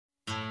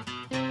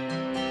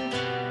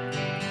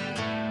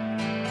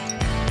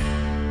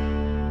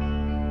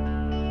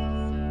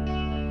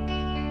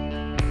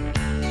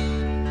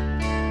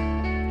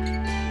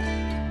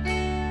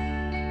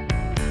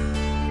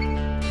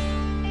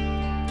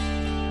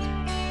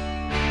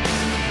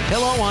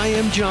Hello, I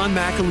am John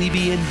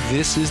McAlevey, and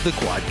this is the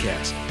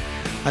Quadcast.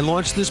 I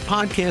launched this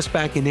podcast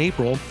back in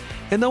April,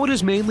 and though it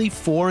is mainly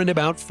for and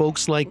about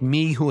folks like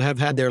me who have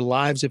had their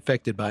lives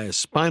affected by a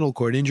spinal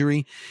cord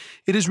injury,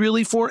 it is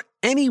really for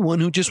anyone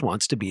who just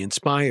wants to be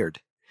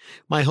inspired.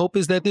 My hope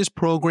is that this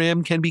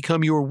program can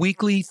become your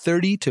weekly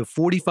 30 to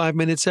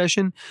 45-minute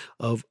session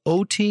of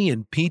OT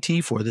and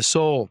PT for the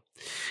soul.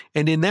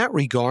 And in that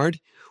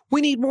regard,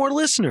 we need more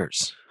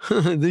listeners.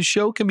 This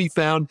show can be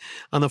found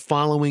on the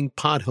following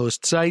pod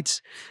host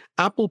sites: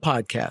 Apple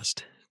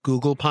Podcast,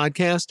 Google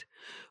Podcast,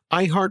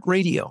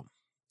 iHeartRadio,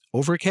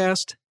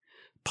 Overcast,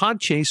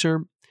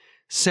 Podchaser,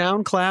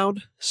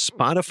 SoundCloud,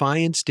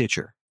 Spotify, and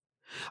Stitcher.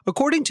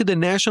 According to the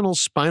National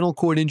Spinal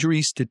Cord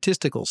Injury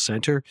Statistical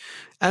Center,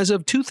 as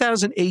of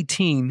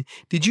 2018,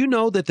 did you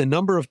know that the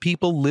number of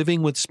people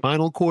living with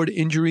spinal cord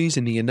injuries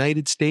in the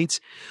United States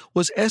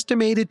was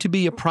estimated to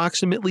be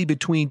approximately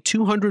between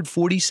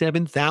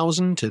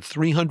 247,000 to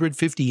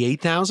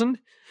 358,000?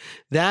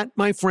 That,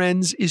 my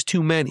friends, is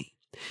too many.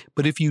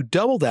 But if you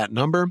double that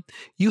number,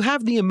 you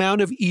have the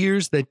amount of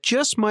ears that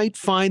just might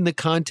find the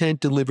content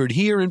delivered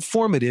here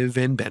informative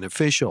and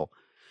beneficial.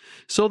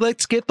 So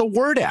let's get the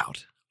word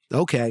out.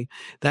 Okay,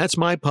 that's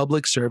my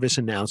public service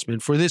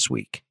announcement for this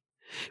week.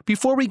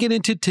 Before we get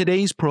into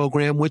today's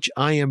program, which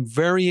I am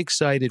very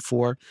excited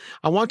for,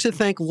 I want to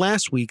thank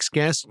last week's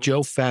guest,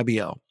 Joe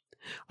Fabio.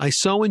 I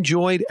so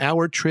enjoyed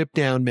our trip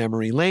down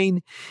memory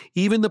lane,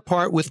 even the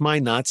part with my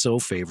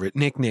not-so-favorite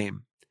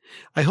nickname.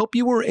 I hope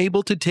you were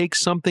able to take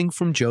something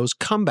from Joe's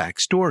comeback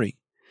story.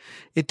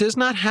 It does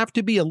not have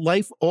to be a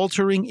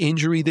life-altering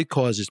injury that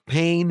causes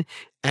pain,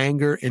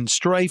 anger, and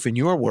strife in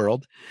your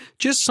world,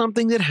 just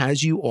something that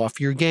has you off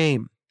your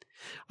game.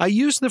 I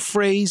use the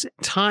phrase,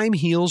 time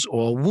heals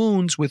all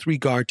wounds, with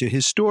regard to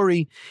his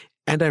story,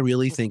 and I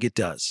really think it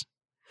does.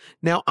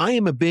 Now, I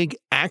am a big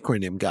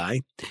acronym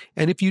guy,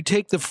 and if you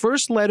take the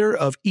first letter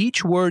of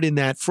each word in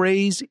that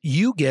phrase,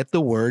 you get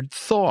the word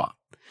thaw.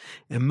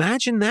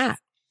 Imagine that.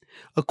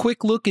 A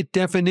quick look at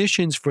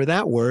definitions for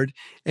that word,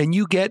 and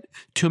you get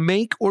to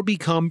make or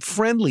become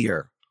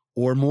friendlier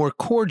or more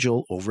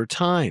cordial over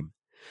time.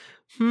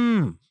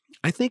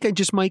 I think I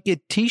just might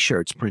get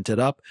t-shirts printed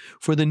up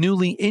for the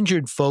newly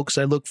injured folks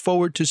I look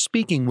forward to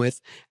speaking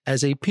with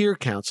as a peer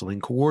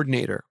counseling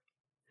coordinator.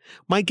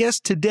 My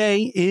guest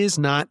today is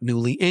not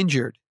newly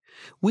injured.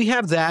 We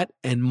have that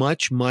and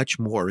much, much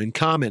more in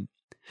common.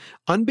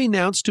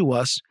 Unbeknownst to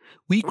us,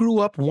 we grew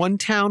up one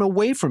town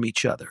away from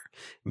each other,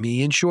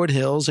 me in Short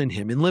Hills and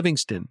him in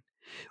Livingston.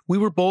 We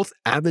were both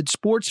avid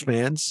sports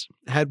fans,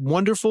 had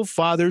wonderful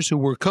fathers who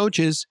were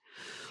coaches,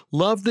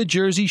 loved the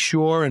Jersey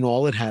Shore and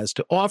all it has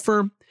to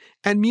offer,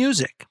 and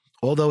music,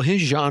 although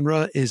his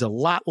genre is a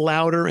lot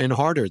louder and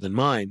harder than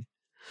mine.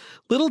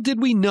 Little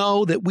did we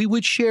know that we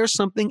would share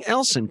something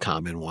else in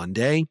common one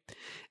day,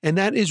 and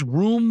that is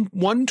room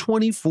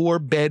 124,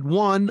 bed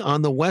 1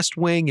 on the West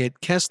Wing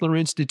at Kessler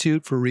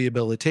Institute for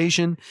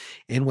Rehabilitation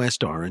in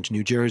West Orange,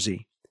 New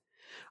Jersey.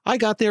 I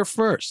got there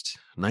first,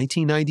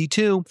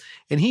 1992,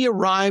 and he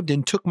arrived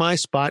and took my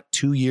spot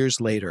 2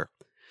 years later.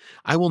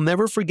 I will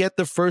never forget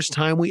the first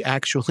time we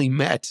actually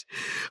met.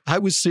 I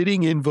was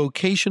sitting in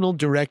Vocational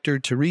Director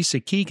Teresa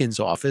Keegan's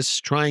office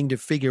trying to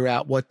figure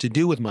out what to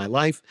do with my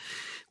life,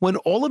 when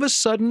all of a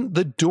sudden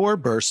the door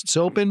bursts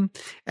open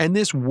and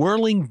this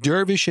whirling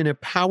dervish in a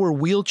power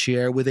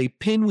wheelchair with a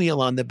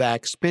pinwheel on the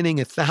back spinning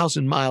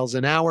 1,000 miles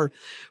an hour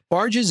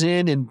barges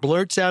in and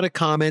blurts out a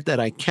comment that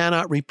I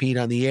cannot repeat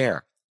on the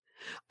air.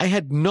 I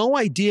had no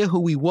idea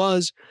who he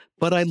was,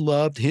 but I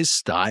loved his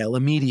style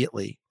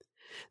immediately.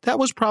 That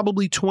was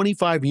probably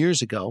 25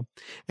 years ago,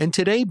 and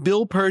today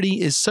Bill Purdy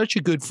is such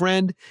a good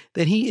friend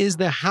that he is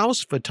the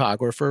house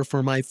photographer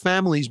for my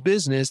family's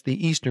business,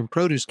 the Eastern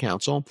Produce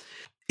Council,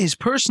 is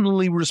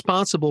personally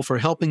responsible for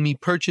helping me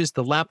purchase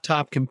the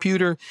laptop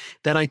computer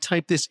that I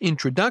typed this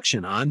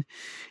introduction on,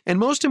 and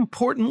most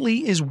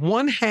importantly is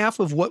one half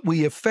of what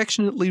we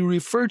affectionately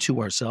refer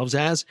to ourselves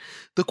as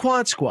the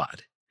Quad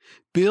Squad.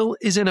 Bill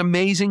is an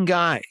amazing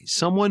guy,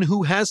 someone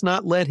who has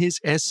not let his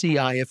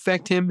SCI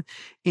affect him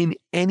in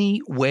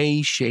any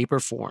way, shape, or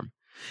form.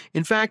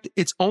 In fact,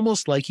 it's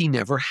almost like he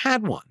never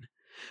had one.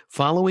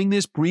 Following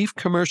this brief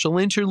commercial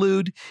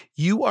interlude,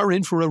 you are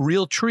in for a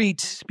real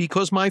treat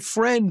because my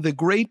friend, the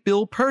great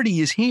Bill Purdy,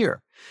 is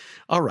here.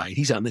 All right,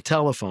 he's on the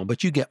telephone,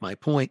 but you get my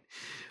point.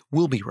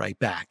 We'll be right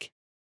back.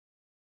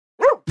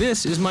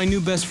 This is my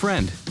new best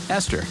friend,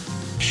 Esther.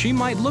 She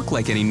might look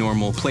like any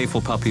normal,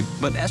 playful puppy,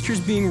 but Esther's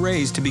being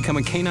raised to become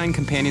a canine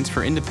companions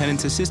for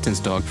independence assistance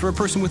dog for a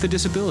person with a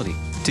disability.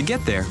 To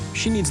get there,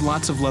 she needs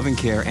lots of loving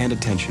care and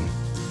attention,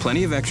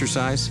 plenty of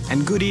exercise,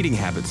 and good eating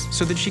habits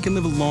so that she can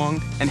live a long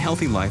and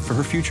healthy life for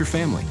her future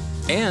family.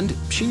 And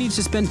she needs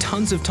to spend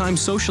tons of time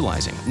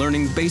socializing,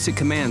 learning basic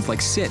commands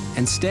like sit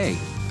and stay,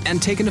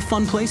 and taken to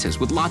fun places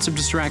with lots of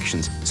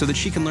distractions so that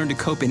she can learn to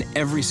cope in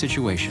every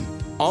situation.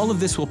 All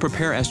of this will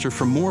prepare Esther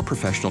for more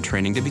professional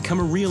training to become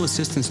a real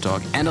assistance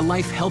dog and a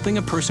life helping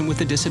a person with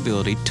a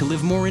disability to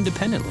live more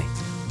independently.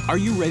 Are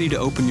you ready to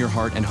open your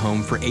heart and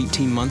home for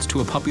 18 months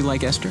to a puppy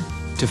like Esther?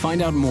 To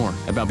find out more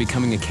about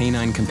becoming a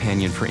canine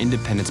companion for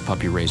Independence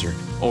Puppy Raiser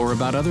or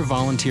about other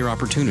volunteer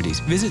opportunities,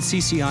 visit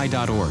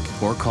cci.org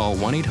or call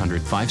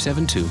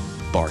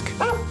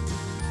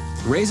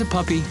 1-800-572-BARK. Raise a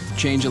puppy,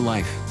 change a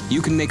life.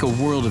 You can make a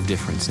world of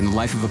difference in the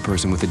life of a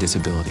person with a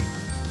disability.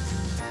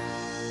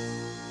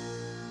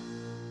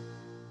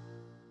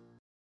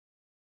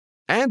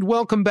 And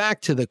welcome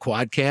back to the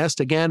Quadcast.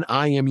 Again,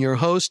 I am your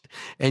host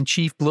and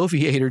Chief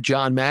Bloviator,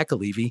 John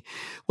McAlevey.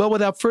 Well,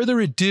 without further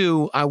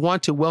ado, I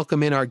want to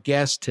welcome in our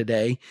guest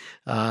today.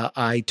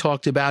 I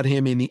talked about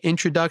him in the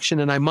introduction,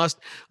 and I must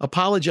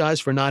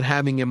apologize for not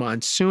having him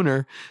on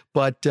sooner.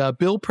 But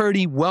Bill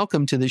Purdy,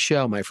 welcome to the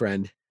show, my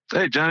friend.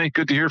 Hey, Johnny,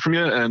 good to hear from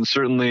you, and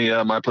certainly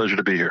my pleasure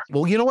to be here.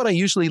 Well, you know what I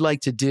usually like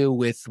to do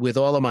with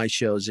all of my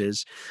shows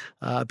is,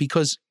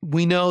 because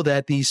we know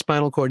that these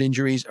spinal cord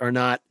injuries are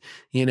not,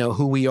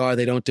 who we are.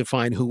 They don't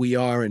define who we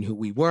are and who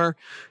we were.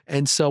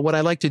 And so what I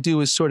like to do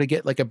is sort of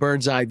get like a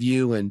bird's eye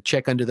view and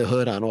check under the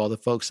hood on all the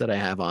folks that I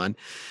have on.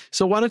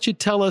 So why don't you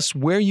tell us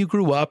where you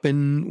grew up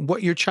and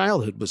what your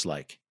childhood was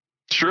like?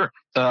 Sure.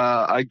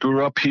 I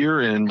grew up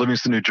here in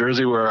Livingston, New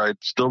Jersey, where I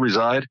still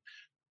reside.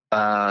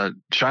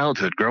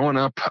 Childhood, growing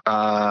up,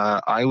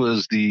 I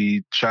was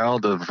the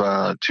child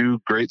of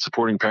two great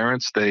supporting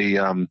parents. They,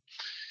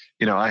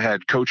 I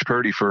had Coach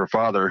Purdy for a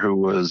father who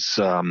was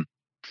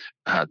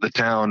the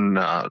town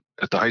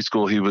at the high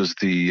school. He was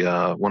the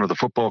one of the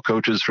football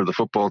coaches for the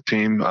football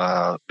team.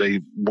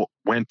 They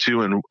went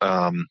to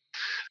a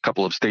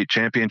couple of state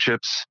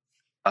championships.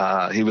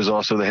 He was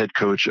also the head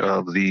coach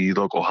of the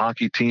local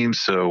hockey team.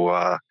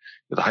 So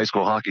the high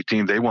school hockey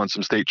team, they won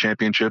some state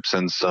championships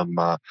and some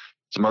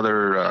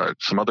other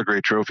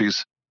great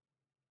trophies.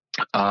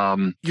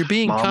 You're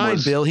being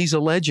kind, Bill. He's a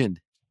legend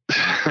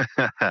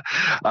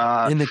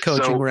in the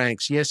coaching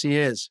ranks. Yes, he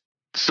is.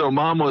 So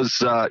mom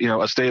was, a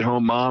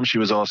stay-at-home mom. She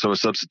was also a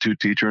substitute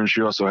teacher, and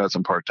she also had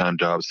some part-time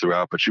jobs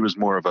throughout. But she was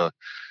more of a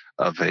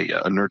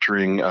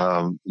nurturing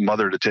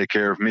mother to take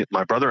care of me,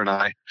 my brother, and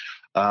I.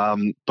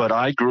 But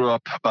I grew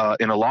up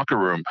in a locker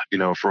room.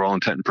 For all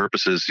intent and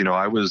purposes,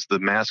 I was the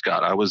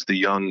mascot. I was the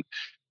young.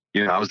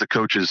 I was the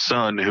coach's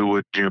son who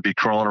would, be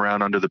crawling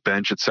around under the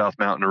bench at South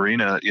Mountain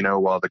Arena,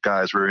 while the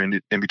guys were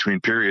in between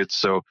periods.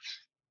 So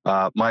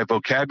my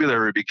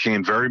vocabulary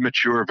became very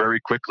mature very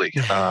quickly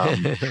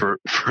for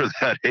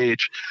that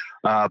age.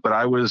 But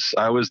I was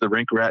the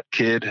rink rat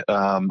kid.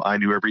 I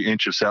knew every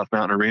inch of South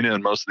Mountain Arena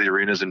and most of the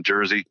arenas in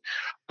Jersey.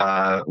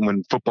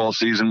 When football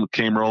season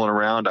came rolling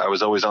around, I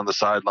was always on the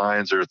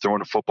sidelines or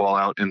throwing a football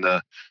out in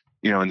the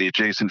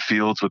adjacent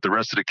fields with the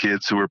rest of the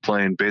kids who were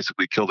playing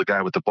basically kill the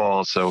guy with the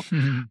ball. So,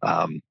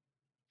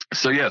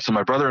 so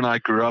my brother and I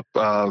grew up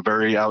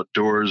very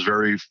outdoors,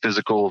 very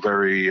physical,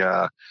 very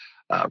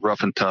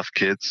rough and tough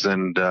kids.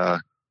 And,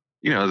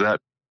 that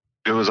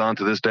goes on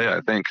to this day, I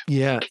think.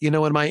 Yeah. In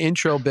my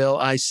intro, Bill,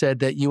 I said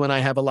that you and I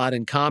have a lot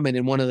in common.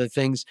 And one of the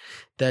things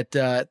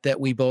that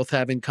we both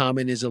have in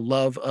common is a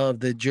love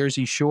of the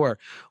Jersey Shore.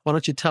 Why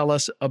don't you tell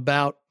us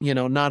about,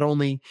 not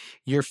only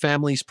your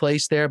family's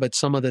place there, but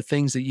some of the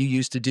things that you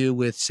used to do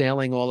with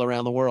sailing all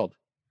around the world?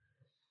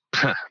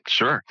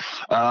 Sure.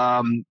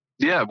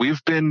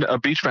 We've been a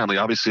beach family.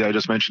 Obviously, I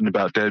just mentioned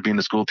about Dad being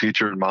a school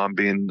teacher and Mom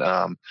being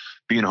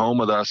home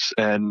with us.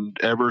 And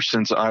ever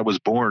since I was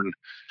born,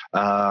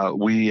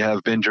 we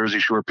have been Jersey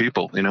Shore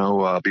people.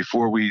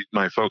 Before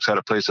my folks had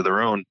a place of their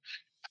own,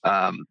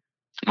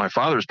 my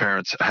father's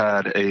parents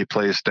had a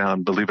place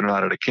down, believe it or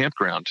not, at a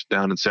campground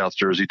down in South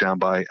Jersey, down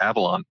by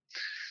Avalon.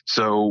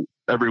 So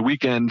every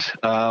weekend,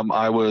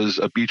 I was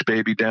a beach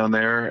baby down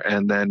there.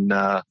 And then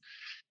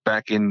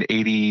back in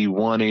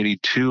 81,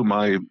 82,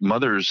 my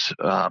mother's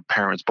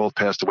parents both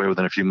passed away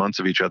within a few months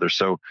of each other.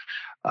 So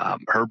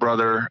her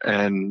brother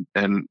and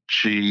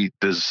she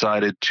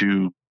decided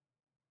to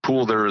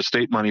pool their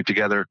estate money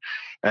together,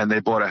 and they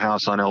bought a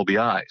house on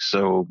LBI.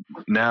 So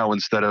now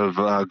instead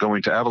of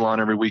going to Avalon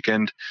every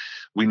weekend,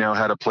 we now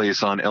had a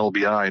place on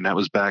LBI, and that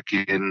was back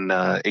in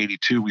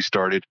 82 we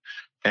started.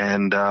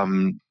 And,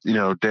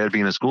 Dad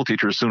being a school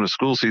teacher, as soon as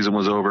school season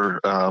was over,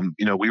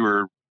 we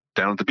were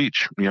down at the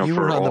beach, you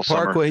for were on all the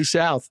Parkway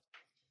summer.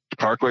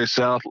 Parkway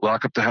South,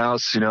 lock up the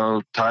house,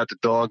 tie up the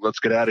dog, let's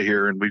get out of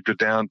here. And we'd go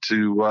down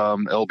to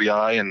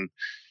LBI, and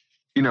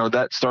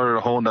that started a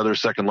whole nother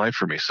second life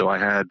for me. So I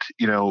had,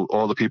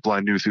 all the people I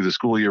knew through the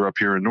school year up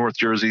here in North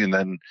Jersey. And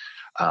then,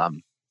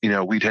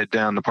 we'd head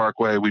down the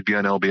Parkway, we'd be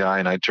on LBI,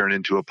 and I'd turn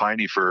into a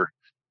piney for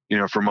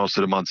most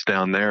of the months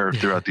down there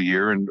throughout the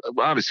year. And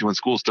obviously when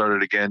school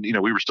started again,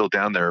 we were still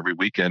down there every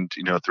weekend,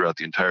 throughout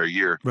the entire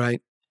year.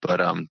 Right.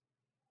 But,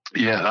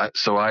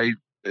 so I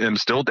am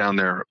still down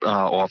there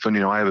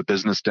often. I have a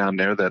business down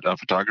there, a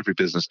photography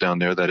business down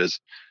there that is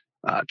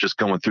just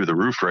going through the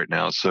roof right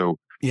now. So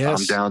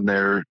yes. I'm down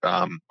there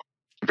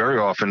very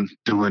often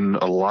doing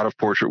a lot of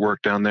portrait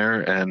work down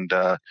there. And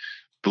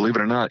believe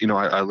it or not,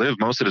 I live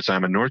most of the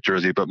time in North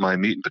Jersey, but my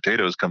meat and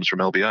potatoes comes from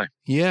LBI.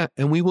 Yeah,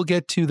 and we will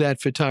get to that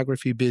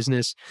photography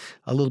business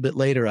a little bit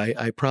later.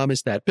 I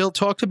promise that. Bill,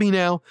 talk to me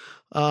now.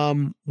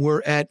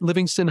 We're at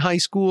Livingston High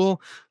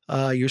School.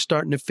 You're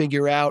starting to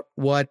figure out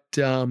what,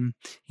 an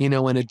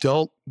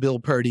adult Bill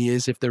Purdy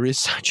is, if there is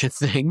such a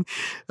thing.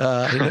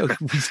 I know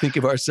we think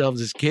of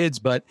ourselves as kids,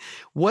 but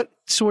what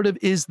sort of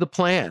is the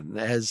plan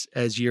as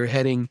you're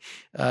heading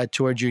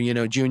towards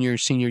your, junior,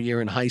 senior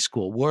year in high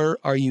school? Where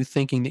are you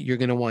thinking that you're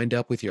going to wind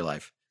up with your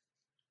life?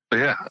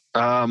 Yeah.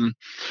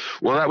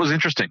 Well, that was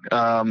interesting.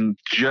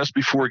 Just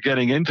before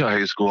getting into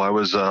high school, I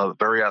was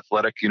very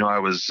athletic. I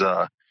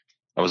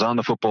was on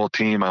the football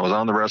team. I was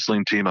on the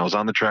wrestling team. I was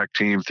on the track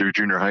team through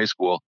junior high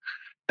school.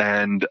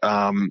 And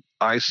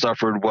I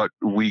suffered what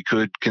we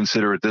could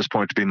consider at this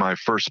point to be my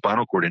first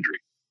spinal cord injury.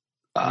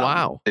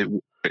 Wow.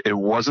 It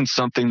wasn't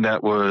something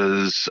that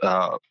was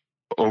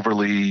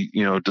overly,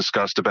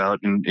 discussed about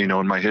in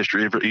my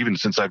history, even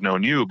since I've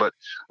known you, but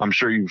I'm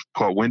sure you've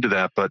caught wind of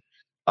that. But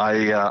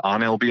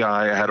on LBI,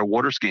 I had a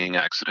water skiing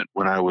accident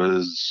when I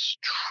was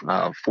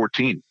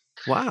 14.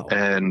 Wow.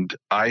 And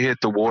I hit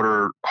the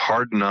water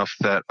hard enough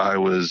that I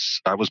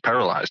was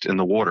paralyzed in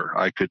the water.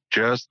 I could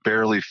just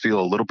barely feel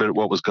a little bit of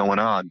what was going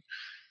on,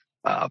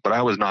 but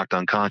I was knocked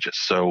unconscious.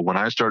 So when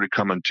I started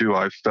coming to,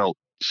 I felt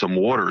some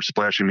water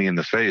splashing me in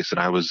the face, and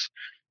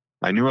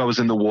I knew I was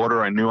in the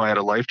water. I knew I had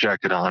a life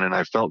jacket on, and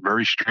I felt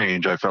very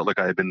strange. I felt like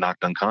I had been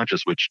knocked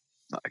unconscious, which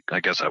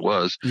I guess I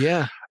was.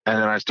 Yeah. And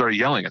then I started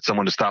yelling at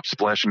someone to stop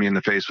splashing me in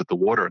the face with the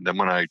water. And then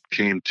when I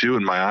came to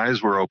and my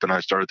eyes were open, I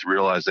started to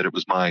realize that it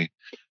was my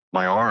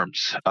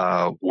arms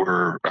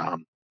were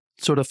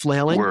sort of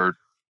flailing.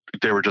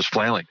 They were just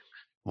flailing.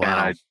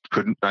 Wow.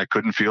 And I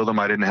couldn't feel them.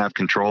 I didn't have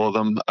control of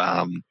them.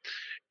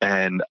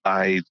 And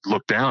I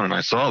looked down and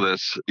I saw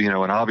this, and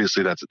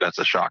obviously that's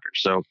a shocker.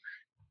 So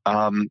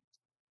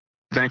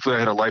thankfully I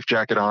had a life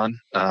jacket on,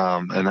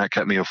 and that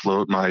kept me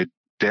afloat. My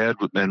dad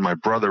and my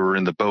brother were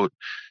in the boat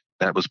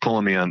that was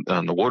pulling me on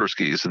the water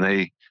skis, and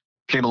they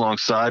came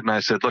alongside, and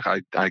I said, look,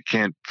 I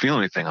can't feel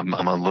anything. I'm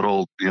a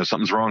little,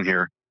 something's wrong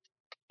here.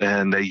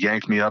 And they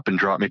yanked me up and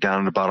dropped me down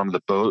in the bottom of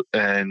the boat.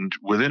 And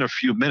within a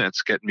few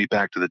minutes, getting me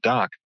back to the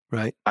dock,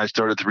 right, I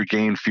started to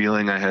regain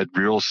feeling. I had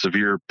real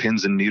severe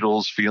pins and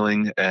needles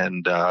feeling,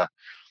 and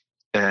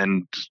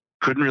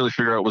couldn't really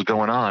figure out what was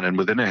going on. And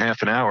within a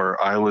half an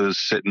hour, I was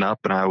sitting up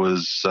and I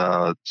was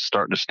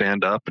starting to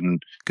stand up.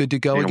 And good to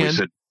go again. We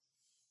said,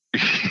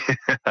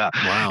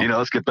 wow.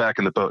 Let's get back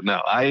in the boat.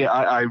 No,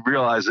 I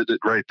realized it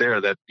right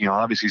there that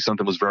obviously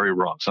something was very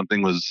wrong.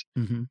 Something was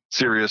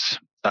serious.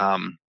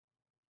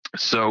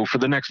 So for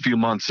the next few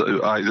months,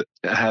 I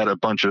had a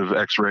bunch of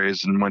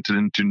x-rays and went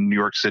into New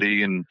York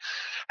City, and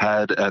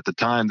at the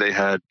time they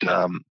had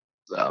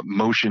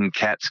motion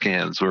CAT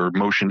scans or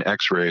motion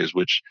x-rays,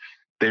 which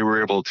they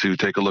were able to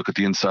take a look at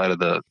the inside of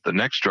the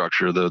neck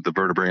structure, the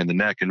vertebrae in the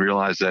neck, and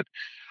realize that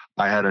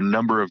I had a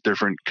number of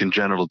different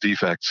congenital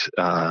defects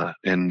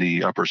in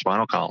the upper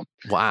spinal column.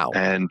 Wow.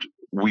 And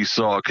we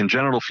saw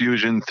congenital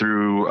fusion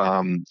through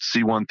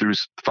C1 through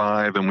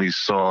 5, and we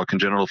saw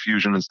congenital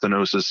fusion and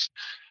stenosis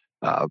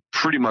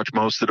pretty much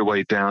most of the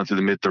way down to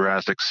the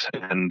mid-thoracics.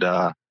 And,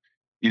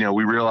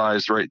 we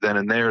realized right then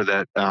and there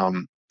that,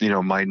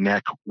 my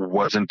neck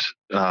wasn't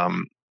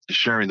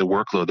sharing the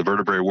workload. The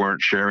vertebrae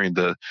weren't sharing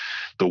the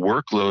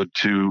workload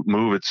to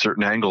move at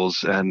certain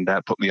angles. And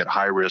that put me at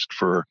high risk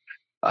for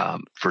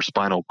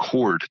spinal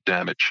cord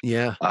damage.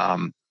 Yeah.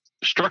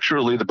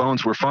 Structurally, the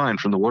bones were fine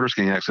from the water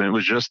skiing accident. It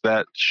was just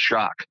that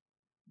shock.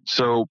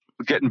 So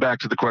getting back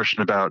to the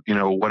question about,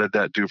 what did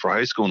that do for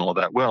high school and all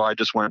that? Well, I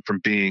just went from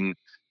being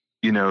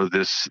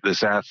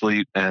this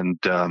athlete, and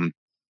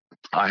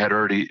I had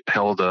already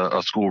held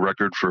a school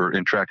record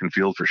in track and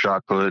field for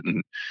shot put,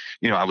 and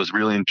I was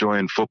really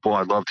enjoying football.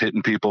 I loved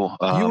hitting people.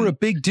 You were a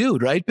big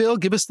dude, right, Bill?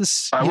 Give us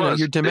this,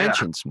 your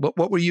dimensions. Yeah.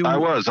 What were you?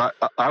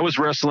 I was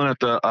wrestling at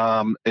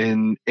the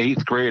in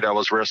 8th grade. I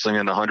was wrestling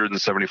in the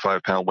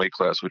 175-pound weight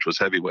class, which was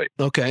heavyweight.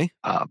 Okay.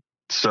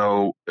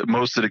 So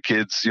most of the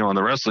kids, on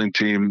the wrestling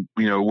team,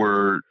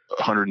 were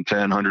 110,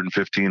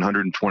 115,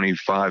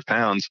 125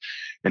 pounds.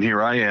 And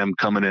here I am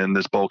coming in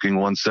this bulking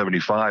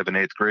 175 in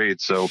 8th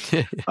grade. So,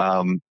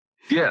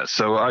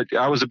 so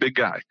I was a big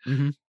guy,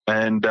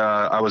 and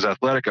I was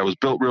athletic. I was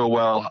built real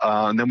well.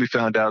 And then we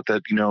found out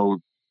that,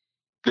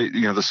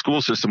 the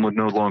school system would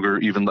no longer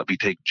even let me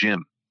take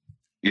gym.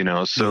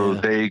 So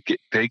they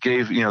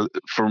gave,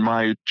 for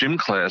my gym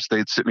class,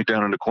 they'd sit me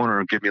down in the corner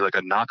and give me like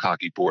a knock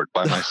hockey board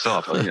by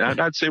myself.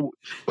 I'd say,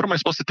 what am I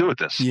supposed to do with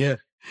this? Yeah.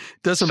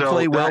 Doesn't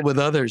play well with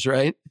others,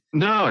 right?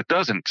 No, it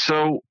doesn't.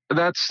 So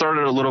that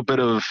started a little bit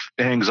of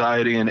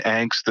anxiety and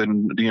angst,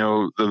 and,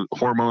 the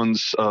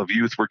hormones of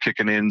youth were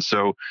kicking in.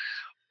 So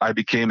I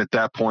became at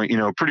that point,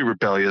 pretty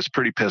rebellious,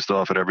 pretty pissed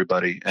off at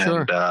everybody.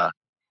 Sure. And,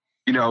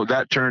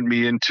 that turned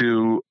me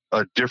into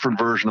a different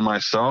version of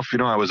myself. I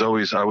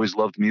always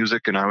loved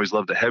music, and I always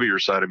loved the heavier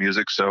side of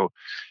music. So,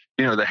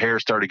 the hair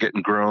started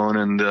getting grown,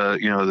 and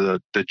the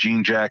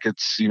jean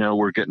jackets,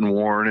 were getting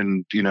worn.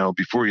 And,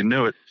 before you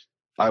knew it,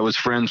 I was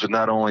friends with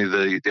not only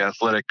the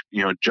athletic,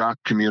 jock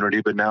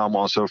community, but now I'm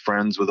also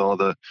friends with all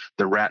the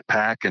Rat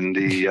Pack and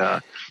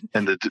the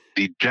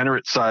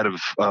degenerate side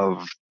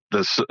of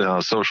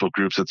the social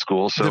groups at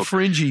school. So the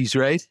fringies,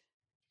 right?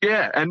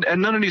 Yeah, and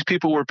none of these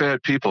people were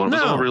bad people. It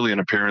was all really an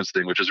appearance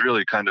thing, which is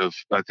really kind of,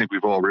 I think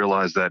we've all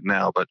realized that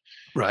now. But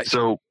right.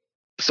 So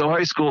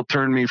high school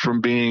turned me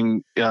from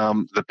being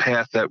the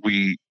path that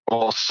we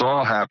all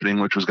saw happening,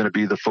 which was going to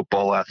be the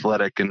football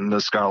athletic and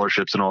the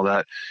scholarships and all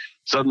that,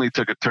 suddenly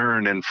took a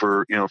turn. And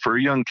for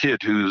a young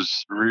kid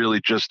who's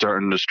really just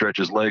starting to stretch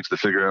his legs to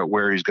figure out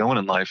where he's going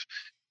in life,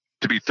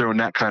 to be thrown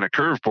that kind of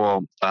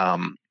curveball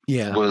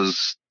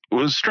was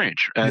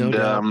strange. And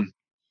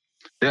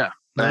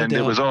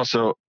it was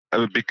also,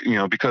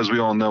 because we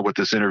all know what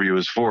this interview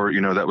is for,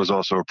 that was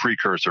also a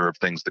precursor of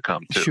things to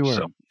come too.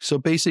 Sure. So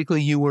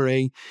basically you were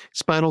a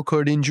spinal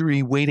cord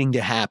injury waiting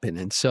to happen.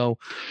 And so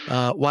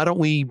why don't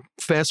we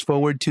fast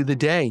forward to the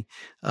day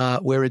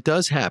where it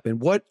does happen?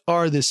 What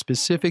are the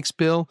specifics,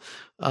 Bill?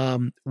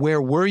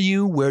 Where were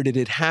you? Where did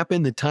it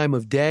happen? The time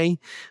of day?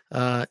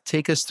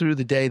 Take us through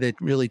the day that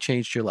really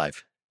changed your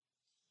life.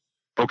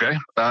 Okay.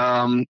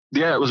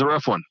 It was a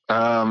rough one.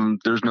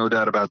 There's no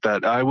doubt about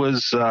that. I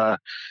was...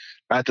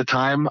 At the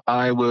time,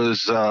 I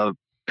was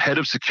head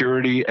of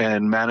security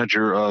and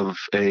manager of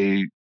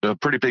a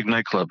pretty big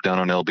nightclub down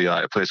on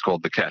LBI, a place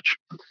called The Catch.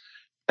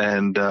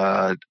 And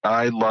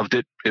I loved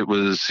it. It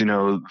was,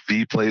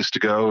 the place to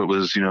go. It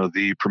was,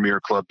 the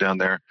premier club down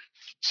there.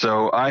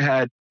 So I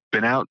had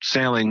been out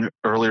sailing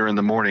earlier in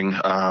the morning.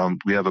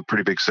 We have a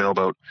pretty big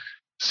sailboat.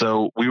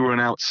 So we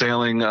went out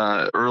sailing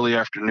early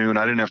afternoon.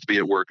 I didn't have to be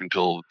at work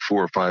until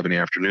 4 or 5 in the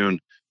afternoon.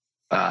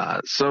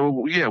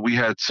 We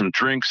had some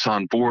drinks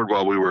on board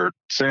while we were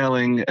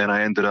sailing, and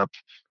I ended up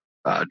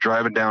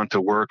driving down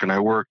to work, and I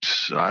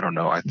worked, I don't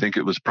know, I think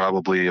it was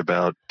probably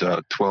about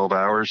 12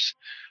 hours.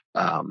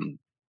 And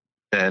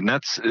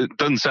it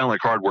doesn't sound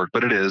like hard work,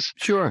 but it is.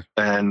 Sure.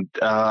 And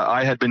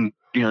I had been,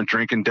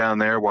 drinking down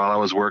there while I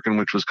was working,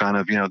 which was kind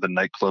of, the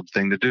nightclub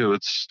thing to do.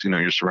 It's,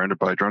 you're surrounded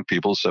by drunk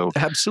people. So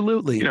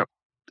absolutely.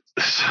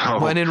 So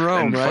when in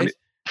Rome, right?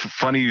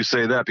 Funny you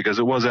say that, because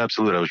it was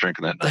absolute. I was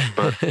drinking that night,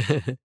 but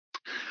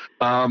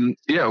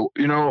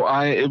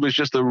it was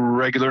just a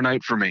regular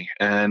night for me,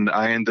 and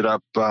I ended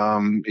up,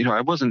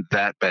 I wasn't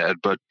that bad,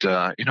 but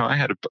I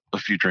had a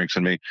few drinks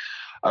in me.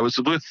 I was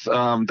with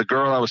the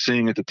girl I was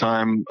seeing at the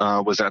time,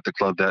 was at the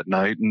club that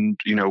night, and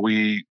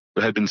we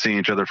had been seeing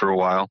each other for a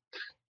while.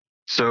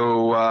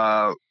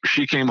 So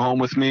she came home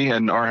with me,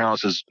 and our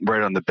house is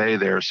right on the bay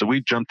there. So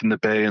we jumped in the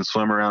bay and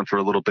swam around for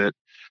a little bit.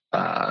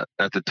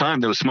 At the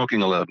time, there was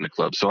smoking allowed in the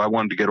club, so I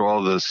wanted to get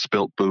all the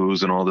spilt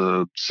booze and all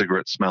the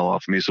cigarette smell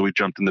off of me. So we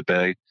jumped in the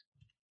bay,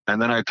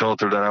 and then I told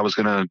her that I was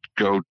going to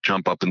go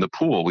jump up in the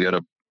pool. We had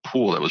a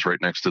pool that was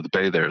right next to the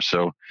bay there.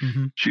 So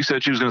she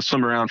said she was going to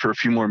swim around for a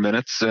few more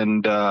minutes,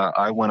 and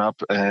I went up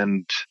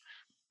and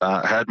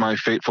had my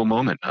fateful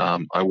moment.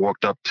 I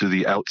walked up to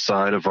the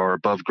outside of our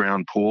above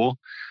ground pool,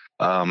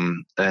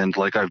 and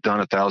like I've done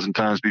 1,000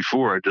 times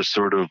before, I just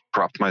sort of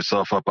propped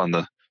myself up on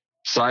the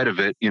side of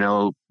it,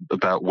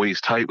 about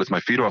waist height with my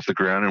feet off the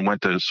ground, and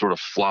went to sort of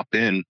flop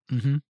in.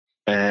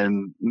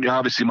 And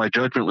obviously my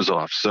judgment was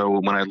off. So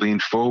when I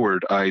leaned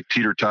forward, I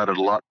teeter-totted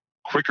a lot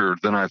quicker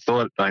than I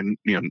thought than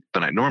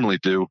I normally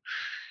do.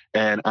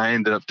 And I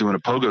ended up doing a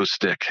pogo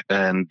stick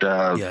and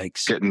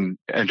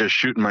just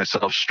shooting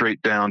myself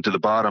straight down to the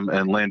bottom,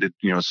 and landed,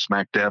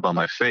 smack dab on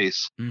my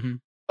face,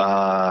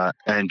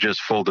 and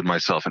just folded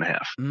myself in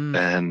half.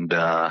 And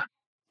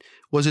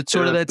was it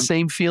sort of that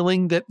same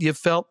feeling that you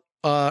felt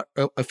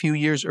a few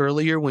years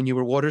earlier when you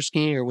were water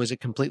skiing, or was it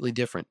completely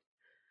different?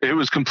 It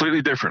was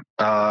completely different.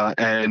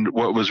 And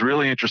what was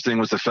really interesting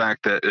was the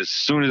fact that as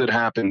soon as it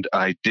happened,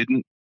 I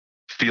didn't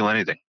feel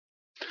anything.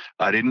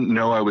 I didn't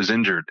know I was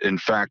injured. In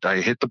fact,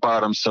 I hit the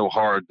bottom so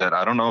hard that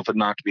I don't know if it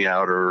knocked me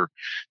out or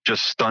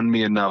just stunned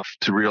me enough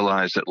to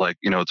realize that,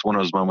 it's one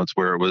of those moments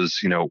where it was,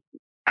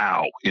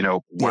 ow,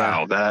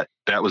 wow, that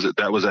was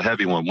a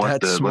heavy one. What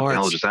the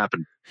hell just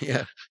happened?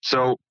 Yeah.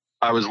 So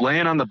I was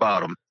laying on the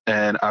bottom,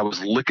 and I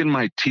was licking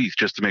my teeth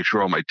just to make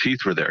sure all my teeth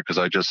were there, because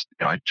I just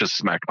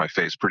smacked my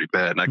face pretty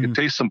bad, and I could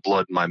taste some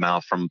blood in my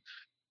mouth from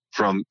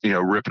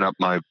ripping up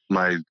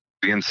the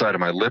inside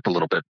of my lip a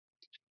little bit.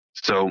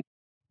 So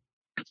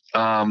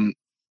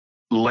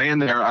laying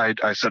there,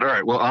 I said, all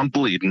right, well, I'm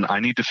bleeding. I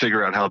need to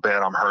figure out how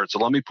bad I'm hurt. So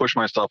let me push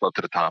myself up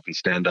to the top and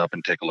stand up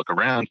and take a look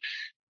around.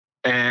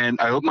 And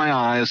I opened my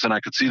eyes, and I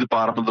could see the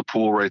bottom of the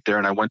pool right there.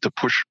 And I went to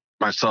push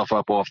myself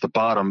up off the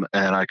bottom,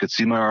 and I could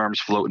see my arms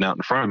floating out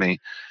in front of me,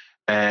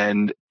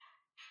 and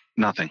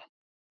nothing.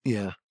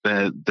 Yeah.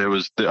 I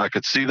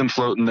could see them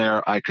floating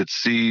there. I could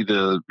see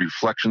the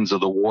reflections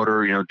of the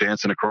water,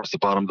 dancing across the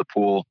bottom of the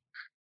pool.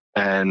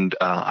 And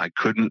I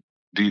couldn't,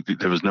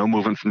 there was no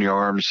movement from the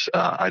arms.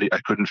 I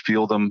couldn't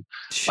feel them.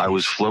 Jeez.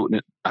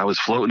 I was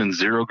floating in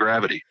zero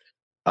gravity.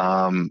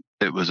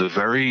 It was a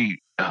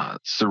very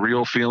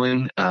surreal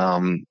feeling.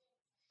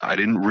 I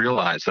didn't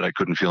realize that I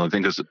couldn't feel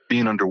anything, because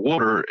being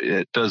underwater,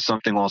 it does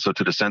something also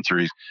to the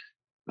sensories.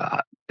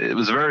 It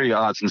was a very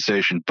odd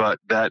sensation, but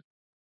that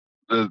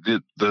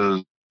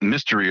the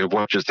mystery of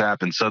what just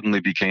happened suddenly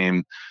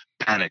became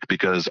panic,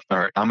 because, all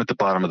right, I'm at the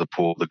bottom of the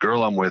pool. The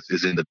girl I'm with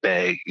is in the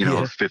bay,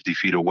 50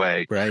 feet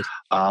away. Right.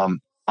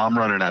 I'm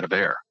running out of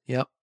air.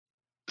 Yep.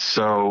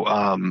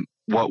 So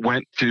what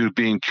went to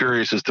being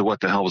curious as to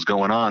what the hell was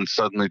going on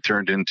suddenly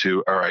turned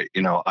into, all right,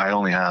 I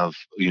only have,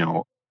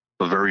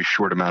 a very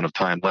short amount of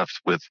time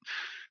left with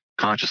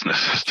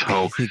consciousness.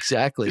 So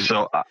Exactly.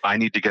 I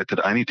need to get to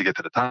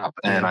the top,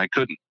 and Yeah. I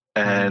couldn't.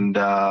 And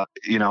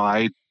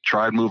I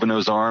tried moving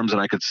those arms, and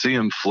I could see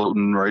them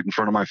floating right in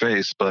front of my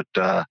face, but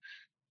I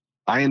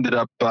ended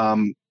up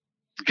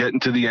getting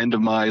to the end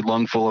of my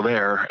lung full of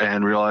air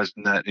and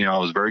realizing that I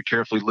was very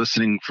carefully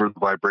listening for the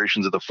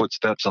vibrations of the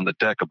footsteps on the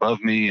deck above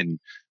me, and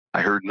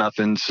I heard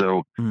nothing.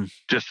 So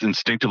just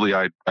instinctively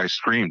I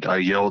screamed, I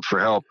yelled for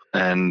help,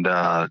 and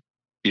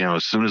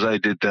as soon as I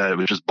did that, it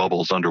was just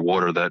bubbles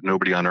underwater that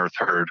nobody on earth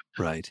heard.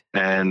 Right.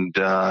 And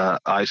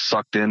I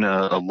sucked in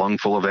a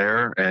lungful of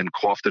air and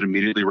coughed it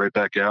immediately right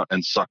back out,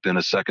 and sucked in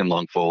a second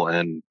lungful,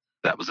 and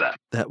that was that.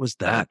 That was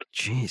that.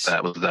 Jeez.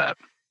 That was that.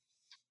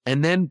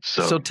 And then,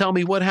 so tell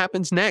me what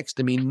happens next.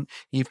 I mean,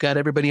 you've got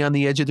everybody on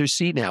the edge of their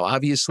seat now.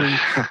 Obviously,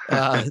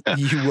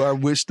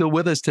 we're still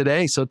with us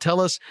today. So tell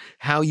us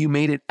how you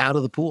made it out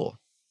of the pool.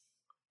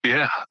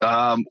 Yeah.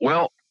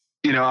 Well,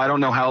 I don't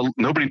know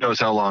nobody knows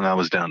how long I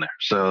was down there.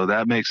 So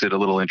that makes it a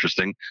little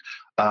interesting.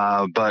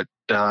 But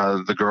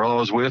the girl I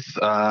was with,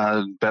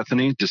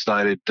 Bethany,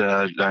 decided,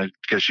 I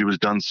guess she was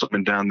done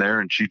swimming down there,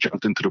 and she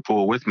jumped into the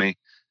pool with me.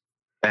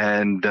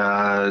 And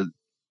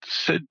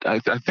said, I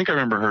think I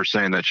remember her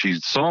saying that she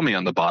saw me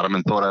on the bottom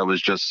and thought I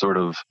was just sort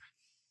of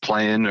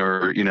playing,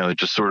 or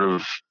just sort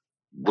of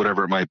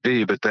whatever it might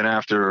be. But then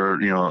after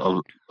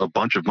a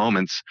bunch of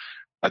moments,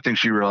 I think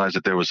she realized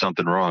that there was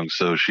something wrong.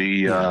 So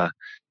she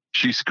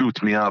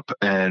scooped me up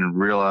and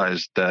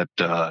realized that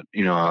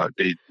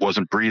it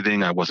wasn't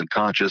breathing, I wasn't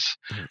conscious,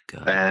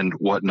 and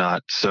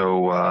whatnot.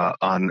 So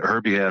on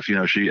her behalf,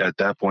 she, at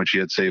that point, she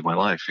had saved my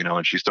life,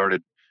 and she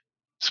started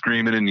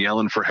screaming and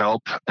yelling for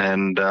help,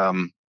 and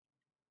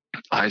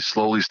I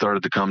slowly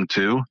started to come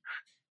to,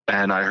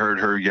 and I heard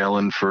her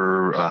yelling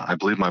for, I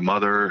believe, my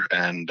mother,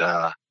 and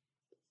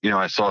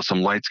I saw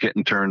some lights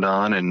getting turned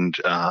on, and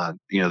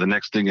the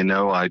next thing you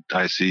know,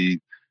 I see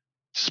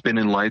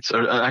spinning lights.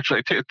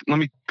 Actually, let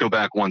me go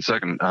back 1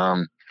 second.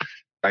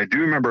 I do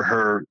remember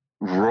her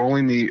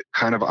rolling me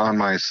kind of on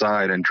my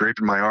side and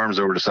draping my arms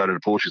over the side of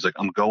the pool. She's like,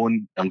 I'm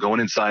going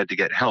inside to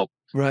get help.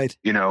 Right.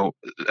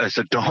 I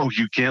said, no,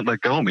 you can't let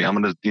go of me. I'm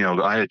going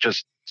to, I had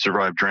just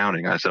survived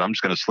drowning. I said, I'm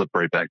just going to slip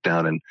right back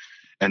down and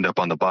end up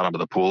on the bottom of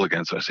the pool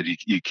again. So I said,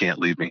 you can't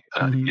leave me.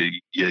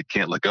 You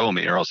can't let go of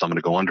me, or else I'm going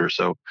to go under.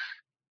 So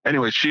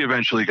anyway, she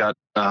eventually got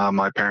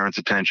my parents'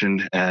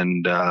 attention,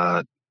 and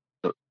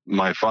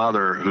my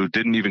father, who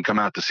didn't even come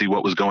out to see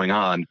what was going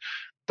on,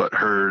 but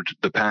heard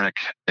the panic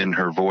in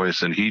her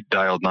voice, and he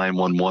dialed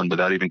 911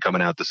 without even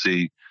coming out to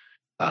see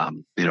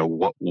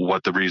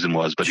what the reason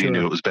was, but he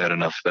knew it was bad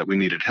enough that we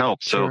needed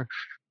help. So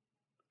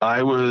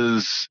I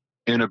was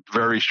in a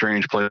very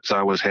strange place.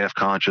 I was half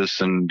conscious,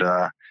 and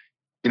the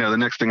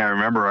next thing I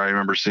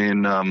remember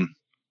seeing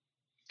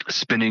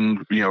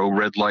spinning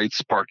red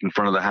lights parked in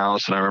front of the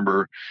house, and I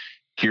remember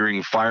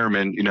hearing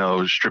firemen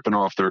stripping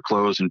off their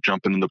clothes and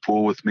jumping in the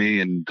pool with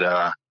me,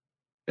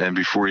 and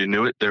before you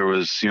knew it, there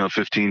was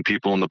 15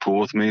 people in the pool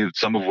with me,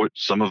 some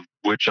of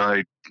which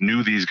I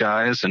knew these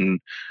guys,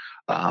 and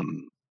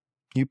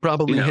you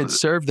probably had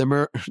served them,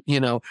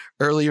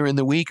 earlier in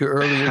the week or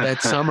earlier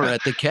that summer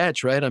at the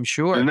catch, right? I'm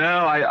sure.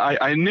 No,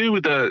 I knew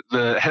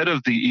the head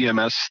of the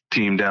EMS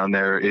team down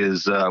there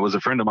was a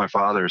friend of my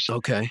father's.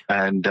 Okay.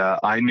 And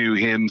I knew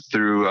him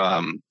through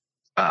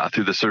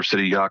the Surf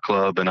City Yacht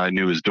Club, and I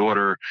knew his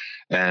daughter,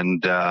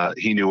 and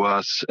he knew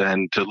us.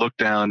 And to look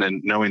down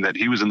and knowing that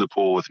he was in the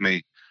pool with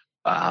me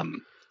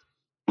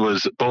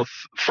was both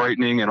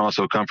frightening and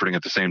also comforting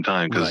at the same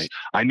time, because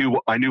I knew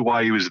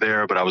why he was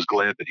there, but I was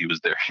glad that he was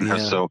there.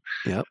 So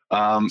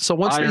so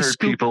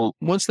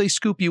once they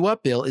scoop you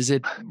up, Bill, is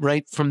it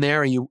right from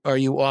there? Are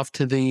you off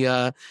to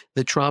the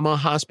trauma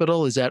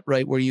hospital? Is that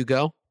right where you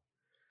go?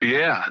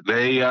 Yeah,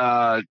 they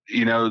I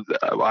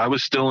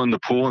was still in the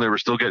pool, and they were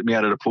still getting me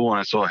out of the pool, and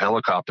I saw a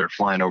helicopter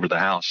flying over the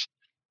house,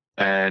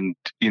 and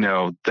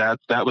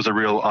that was a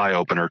real eye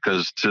opener,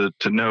 because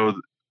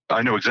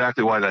I know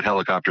exactly why that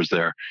helicopter's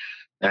there.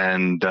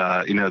 And,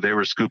 they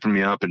were scooping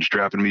me up and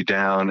strapping me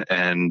down,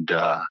 and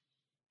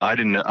I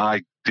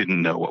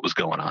didn't know what was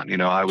going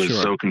on. I was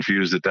so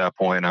confused at that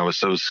point. I was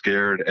so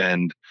scared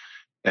and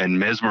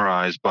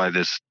mesmerized by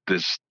this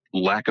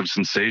lack of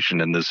sensation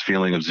and this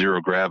feeling of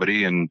zero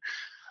gravity. And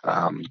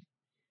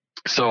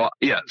so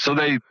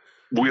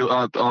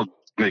I'll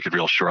make it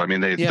real short. I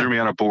mean, they threw me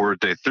on a board.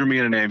 They threw me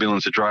in an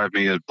ambulance to drive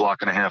me a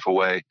block and a half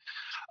away.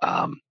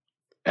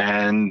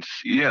 And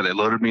they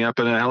loaded me up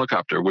in a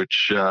helicopter,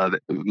 which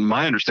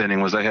my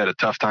understanding was they had a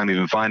tough time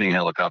even finding a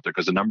helicopter,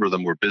 because a number of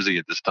them were busy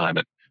at this time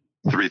at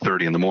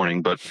 3:30 in the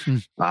morning. But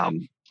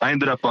I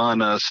ended up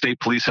on a state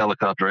police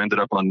helicopter. I ended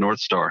up on North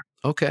Star.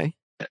 Okay.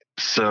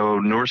 So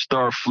North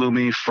Star flew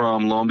me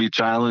from Long Beach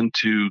Island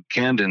to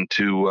Camden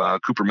to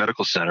Cooper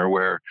Medical Center,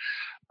 where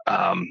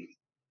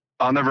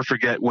I'll never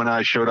forget when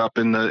I showed up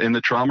in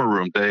the trauma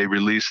room. They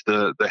released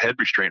the head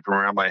restraint from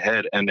around my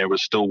head, and there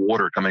was still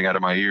water coming out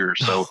of my ears.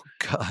 So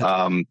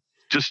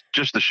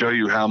just to show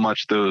you how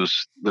much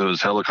those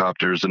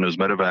helicopters and those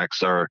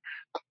medevacs are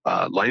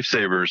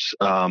lifesavers.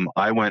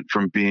 I went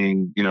from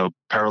being,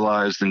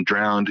 paralyzed and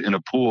drowned in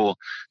a pool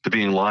to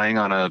being lying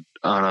on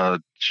a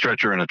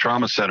stretcher in a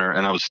trauma center,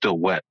 and I was still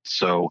wet.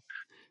 So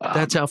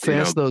that's how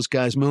fast those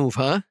guys move,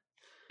 huh?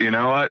 You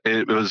know what?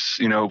 It was,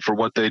 for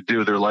what they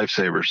do, they're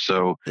lifesavers.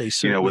 So, they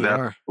certainly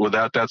are.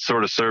 Without that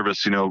sort of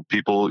service,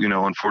 people,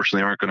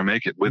 unfortunately aren't going to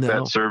make it. With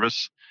that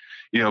service,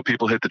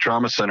 people hit the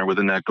trauma center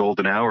within that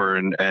golden hour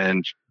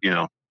and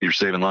you're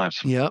saving lives.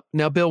 Yep.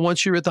 Now, Bill,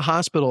 once you're at the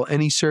hospital,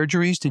 any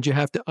surgeries? Did you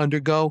have to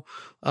undergo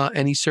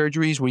any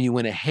surgeries? Were you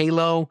in a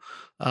halo?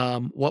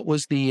 What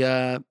was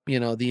the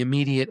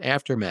immediate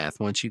aftermath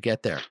once you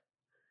get there?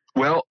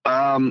 Well,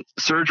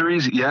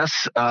 surgeries,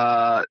 yes.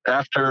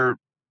 After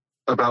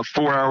about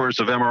 4 hours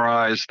of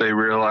MRIs, they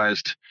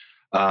realized,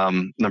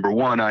 number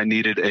one, I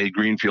needed a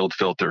greenfield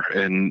filter,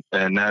 and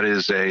that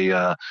is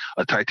a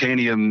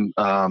titanium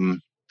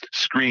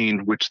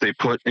screen which they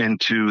put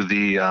into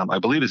the I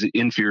believe is the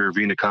inferior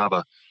vena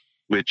cava,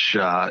 which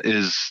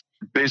is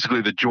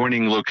basically the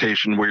joining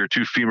location where your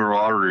two femoral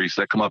arteries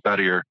that come up out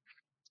of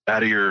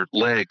your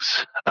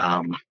legs.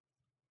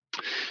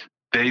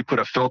 They put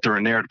a filter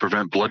in there to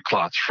prevent blood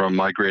clots from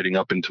migrating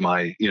up into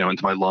my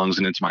lungs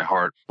and into my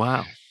heart.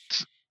 Wow.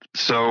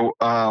 So,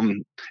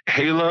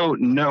 halo,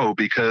 no,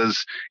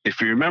 because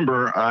if you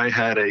remember, I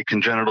had a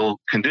congenital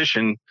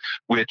condition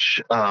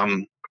which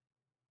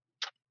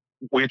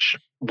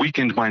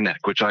weakened my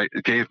neck, which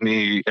gave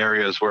me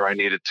areas where I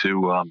needed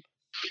to,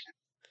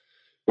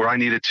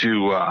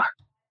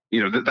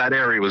 that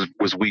area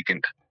was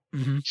weakened.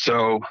 Mm-hmm.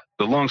 So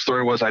the long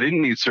story was I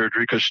didn't need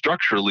surgery because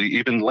structurally,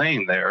 even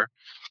laying there,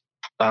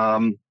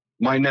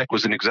 my neck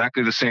was in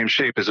exactly the same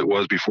shape as it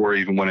was before I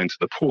even went into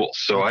the pool.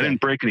 So okay. I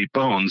didn't break any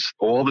bones.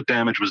 All the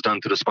damage was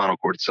done to the spinal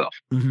cord itself.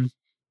 Mm-hmm.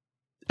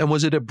 And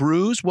was it a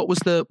bruise? What was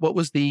the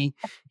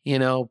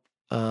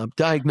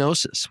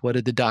diagnosis? What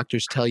did the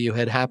doctors tell you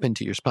had happened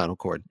to your spinal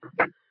cord?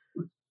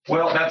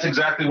 Well, that's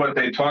exactly what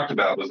they talked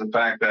about, was the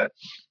fact that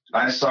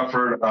I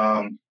suffered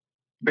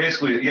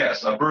basically,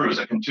 yes, a bruise,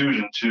 a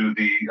contusion to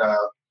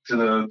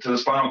the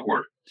spinal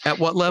cord. At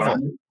what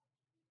level?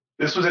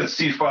 This was at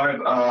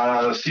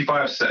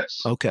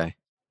C5-6. Okay.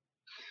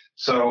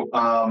 So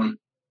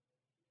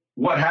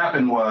what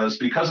happened was,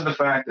 because of the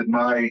fact that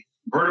my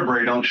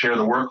vertebrae don't share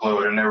the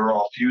workload and they were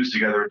all fused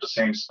together at the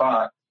same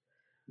spot,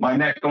 my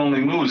neck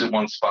only moves at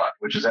one spot,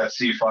 which is at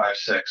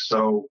C5-6.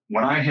 So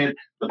when I hit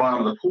the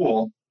bottom of the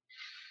pool,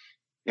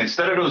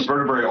 instead of those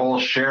vertebrae all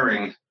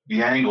sharing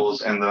the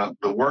angles and the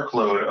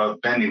workload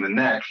of bending the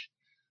neck,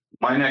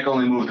 my neck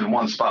only moved in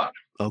one spot.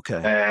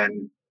 Okay.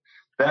 And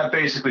that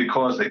basically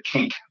caused a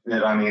kink.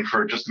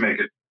 Just to make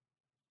it,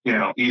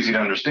 easy to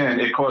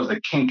understand, it caused a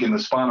kink in the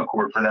spinal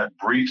cord for that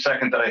brief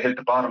second that I hit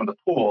the bottom of the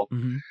pool.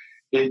 Mm-hmm.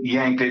 It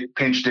yanked it,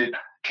 pinched it,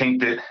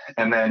 kinked it,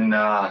 and then,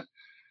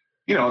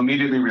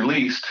 immediately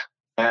released.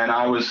 And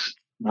I was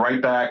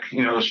right back,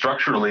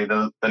 structurally,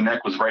 the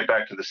neck was right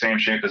back to the same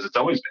shape as it's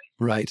always been.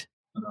 Right.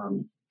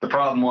 The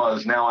problem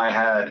was now I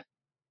had,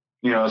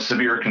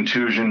 severe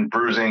contusion,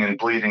 bruising, and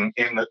bleeding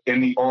in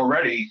the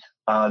already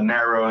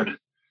narrowed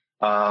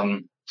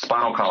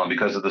spinal column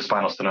because of the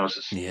spinal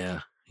stenosis.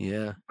 Yeah.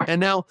 Yeah.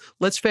 And now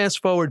let's fast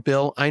forward,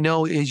 Bill. I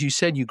know, as you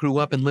said, you grew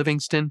up in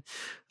Livingston.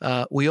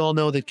 We all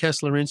know that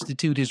Kessler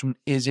Institute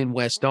is in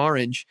West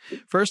Orange.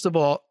 First of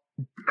all,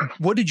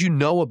 what did you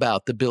know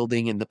about the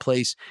building and the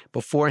place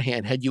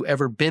beforehand? Had you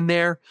ever been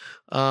there?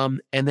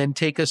 And then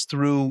take us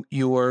through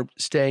your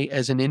stay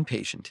as an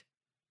inpatient.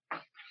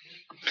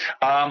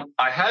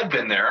 I had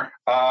been there.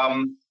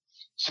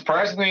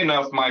 Surprisingly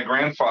enough, my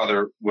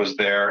grandfather was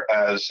there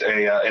as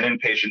an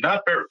inpatient,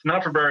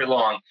 not for very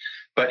long,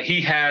 but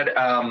he had,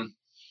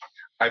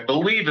 I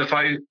believe, if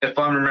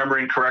I'm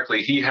remembering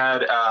correctly, he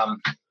had,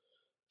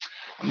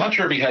 I'm not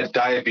sure if he had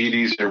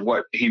diabetes or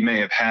what he may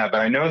have had, but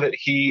I know that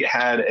he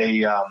had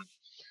an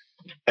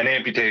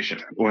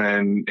amputation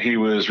when he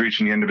was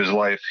reaching the end of his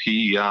life.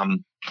 He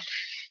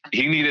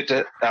needed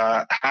to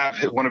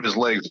have one of his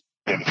legs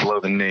below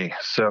the knee,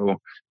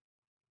 so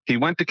he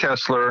went to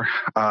Kessler.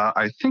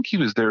 I think he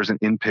was there as an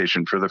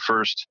inpatient for the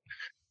first,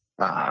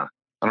 I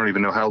don't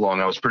even know how long.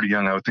 I was pretty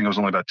young. I would think I was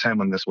only about 10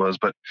 when this was,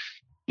 but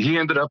he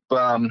ended up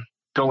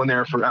going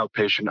there for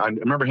outpatient. I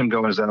remember him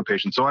going as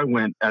outpatient. So I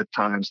went at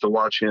times to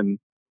watch him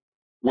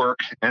work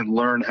and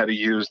learn how to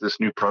use this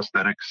new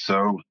prosthetic.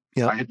 So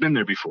yeah. I had been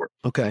there before.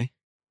 Okay.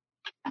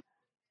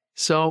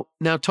 So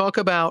now talk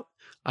about,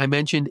 I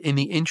mentioned in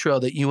the intro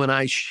that you and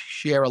I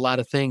share a lot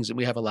of things and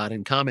we have a lot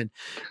in common.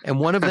 And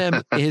one of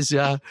them is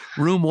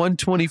room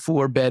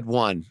 124, bed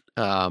 1.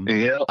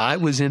 Yeah. I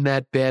was in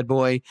that bad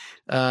boy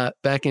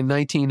back in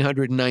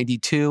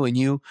 1992, and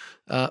you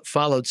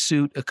followed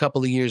suit a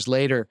couple of years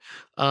later.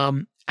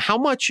 How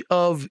much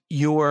of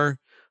your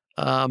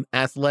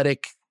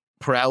athletic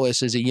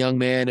prowess as a young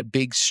man, a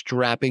big,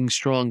 strapping,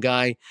 strong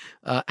guy,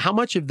 how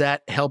much of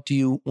that helped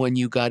you when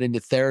you got into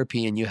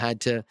therapy and you had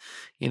to,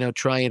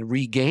 try and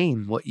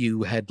regain what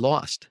you had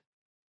lost?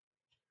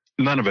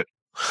 None of it.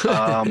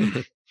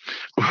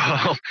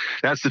 Well,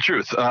 that's the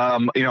truth.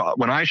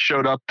 When I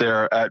showed up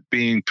there at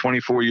being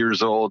 24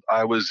 years old,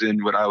 I was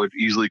in what I would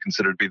easily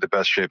consider to be the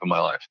best shape of my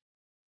life.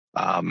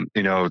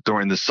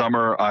 During the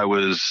summer, I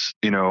was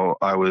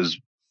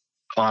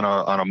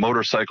on a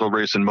motorcycle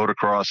race and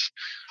motocross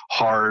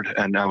hard,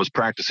 and I was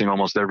practicing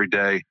almost every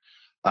day.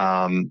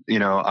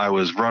 I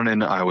was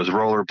running, I was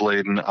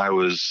rollerblading, I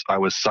was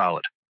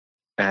solid.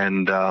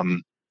 And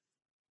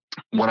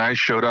when I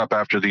showed up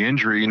after the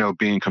injury,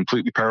 being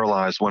completely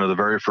paralyzed, one of the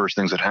very first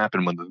things that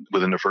happened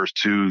within the first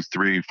 2,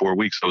 3, 4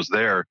 weeks I was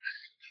there,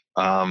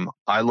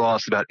 I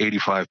lost about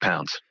 85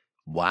 pounds.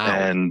 Wow.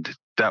 And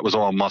that was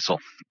all muscle.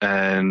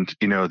 And,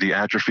 the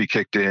atrophy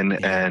kicked in,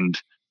 Yeah. and,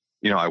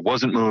 I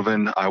wasn't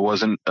moving. I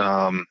wasn't,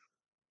 when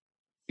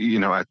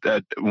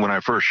I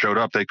first showed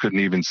up, they couldn't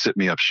even sit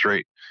me up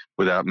straight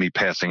without me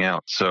passing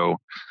out. So,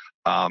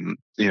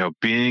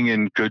 being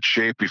in good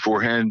shape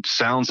beforehand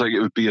sounds like it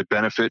would be a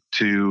benefit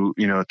to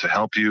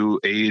help you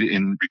aid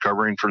in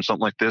recovering from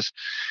something like this.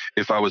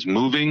 If I was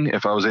moving,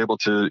 if I was able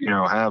to,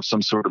 have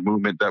some sort of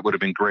movement, that would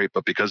have been great.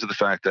 But because of the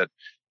fact that,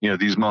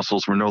 these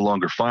muscles were no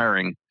longer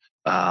firing,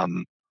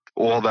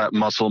 all that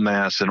muscle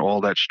mass and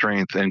all that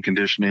strength and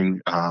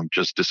conditioning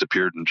just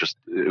disappeared. And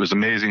it was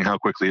amazing how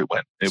quickly it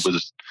went. It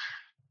was,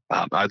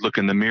 I'd look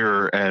in the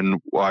mirror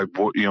and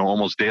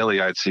almost daily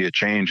I'd see a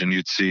change, and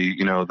you'd see,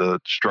 the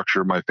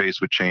structure of my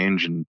face would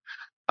change, and,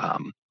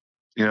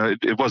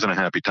 it wasn't a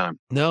happy time.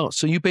 No.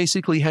 So you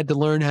basically had to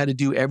learn how to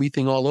do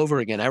everything all over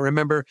again. I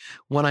remember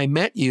when I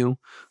met you,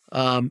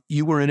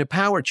 you were in a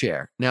power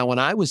chair. Now, when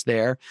I was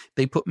there,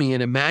 they put me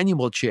in a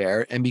manual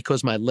chair, and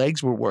because my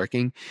legs were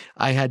working,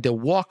 I had to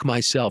walk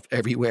myself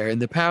everywhere in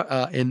the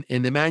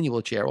in the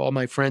manual chair. All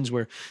my friends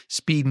were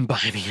speeding by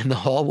me in the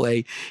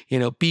hallway,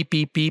 beep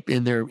beep beep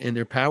in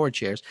their power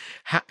chairs.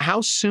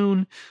 How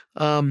soon?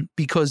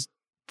 Because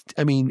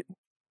I mean,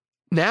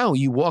 now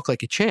you walk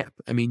like a champ.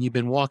 I mean, you've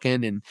been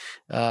walking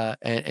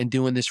and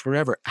doing this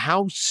forever.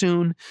 How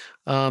soon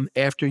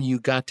after you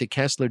got to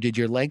Kessler did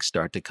your legs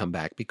start to come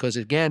back? Because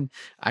again,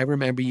 I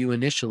remember you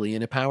initially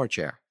in a power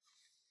chair.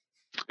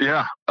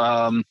 Yeah.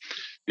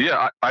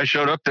 I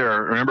showed up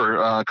there,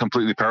 remember,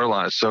 completely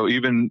paralyzed. So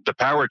even the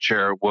power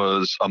chair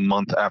was a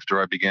month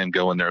after I began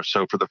going there.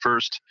 So for the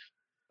first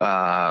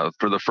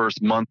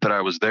month that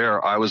I was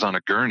there, I was on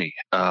a gurney.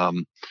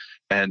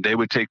 And they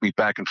would take me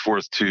back and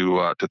forth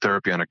to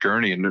therapy on a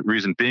gurney. And the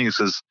reason being is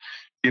because,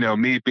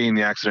 me being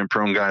the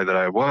accident-prone guy that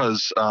I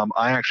was,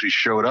 I actually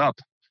showed up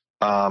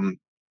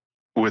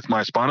with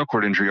my spinal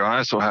cord injury. I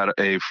also had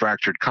a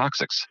fractured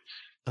coccyx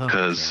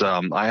because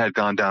I had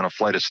gone down a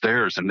flight of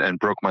stairs and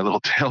broke my little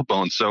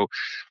tailbone. So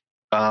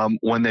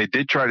when they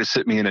did try to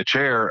sit me in a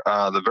chair,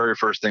 the very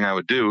first thing I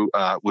would do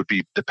would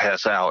be to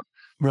pass out.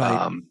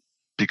 Right.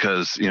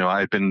 Because,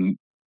 I had been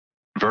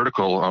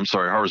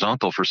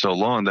horizontal for so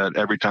long that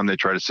every time they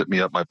try to sit me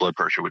up, my blood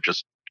pressure would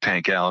just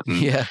tank out. And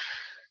yeah.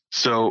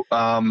 So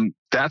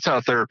that's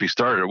how therapy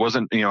started. It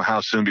wasn't,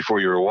 how soon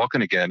before you were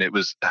walking again. It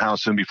was how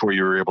soon before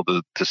you were able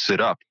to sit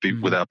up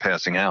without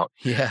passing out.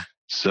 Yeah.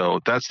 So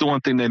that's the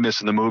one thing they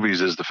miss in the movies,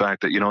 is the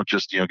fact that you don't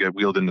just, get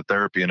wheeled into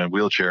therapy in a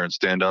wheelchair and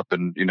stand up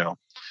and,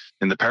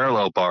 in the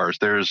parallel bars,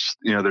 there's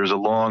a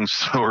long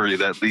story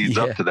that leads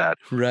up to that.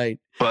 Right.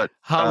 But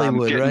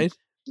Hollywood, right?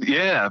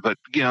 Yeah, but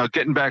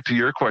getting back to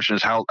your question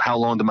is how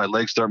long did my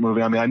legs start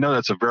moving? I mean, I know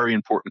that's a very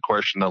important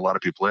question that a lot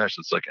of people ask.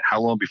 It's like,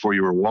 how long before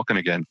you were walking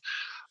again?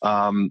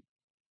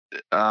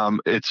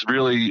 It's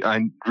really, I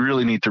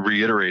really need to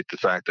reiterate the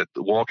fact that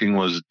the walking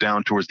was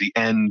down towards the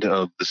end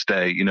of the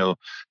stay. To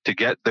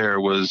get there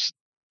was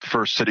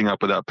first sitting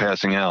up without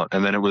passing out,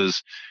 and then it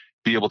was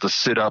be able to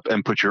sit up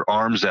and put your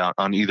arms out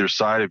on either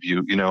side of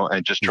you,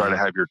 and just try to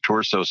have your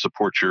torso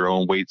support your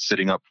own weight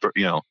sitting up,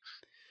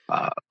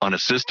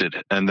 unassisted.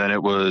 And then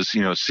it was,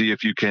 see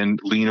if you can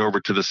lean over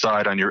to the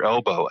side on your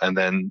elbow and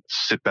then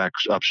sit back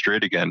up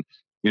straight again.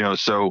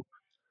 So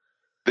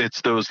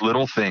it's those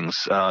little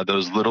things,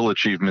 those little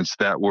achievements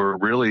that were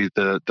really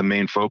the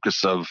main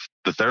focus of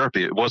the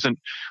therapy. It wasn't,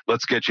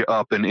 let's get you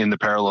up and in the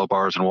parallel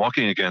bars and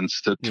walking again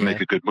to make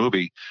a good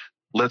movie.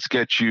 Let's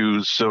get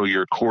you so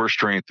your core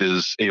strength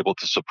is able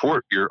to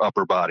support your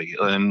upper body,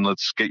 and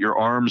let's get your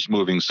arms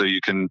moving so you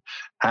can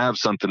have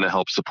something to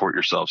help support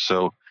yourself.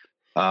 So,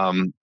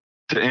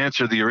 to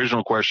answer the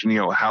original question,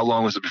 how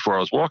long was it before I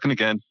was walking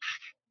again?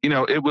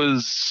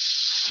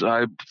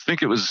 I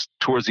think it was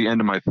towards the end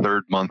of my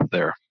third month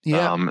there.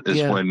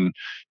 When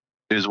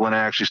I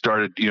actually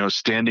started,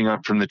 standing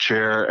up from the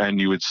chair, and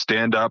you would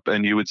stand up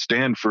and you would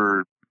stand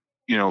for,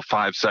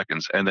 5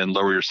 seconds and then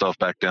lower yourself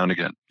back down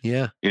again.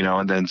 Yeah.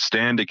 And then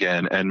stand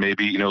again and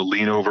maybe,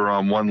 lean over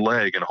on one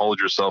leg and hold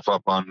yourself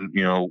up on,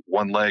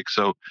 one leg.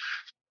 So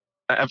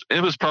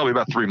it was probably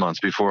about 3 months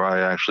before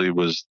I actually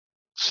was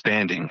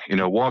standing.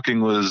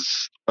 Walking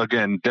was,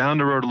 again, down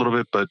the road a little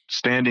bit, but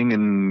standing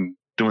and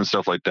doing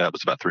stuff like that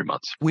was about 3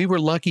 months. We were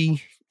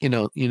lucky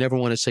you never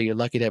want to say you're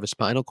lucky to have a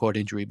spinal cord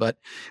injury, but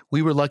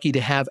we were lucky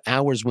to have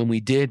ours when we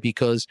did,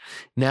 because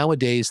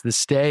nowadays the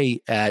stay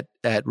at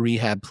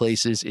rehab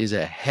places is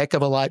a heck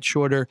of a lot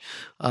shorter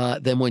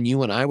than when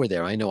you and I were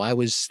there. I know I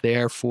was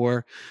there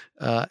for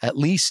at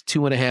least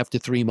 2.5 to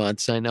 3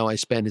 months. I know I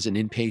spent as an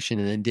inpatient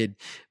and then did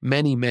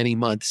many, many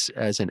months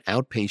as an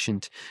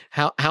outpatient.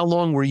 How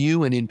long were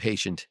you an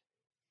inpatient?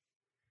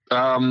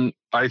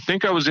 I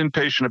think I was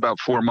inpatient about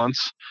 4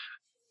 months.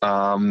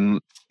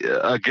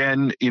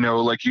 Again,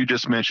 like you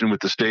just mentioned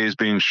with the stays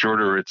being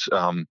shorter,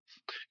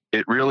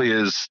 it really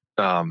is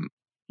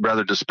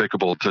rather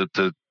despicable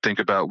to think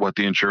about what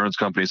the insurance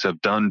companies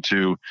have done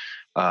to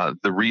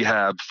the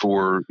rehab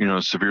for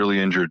severely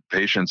injured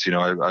patients.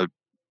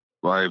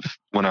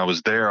 When I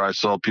was there, I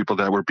saw people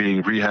that were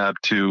being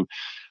rehabbed to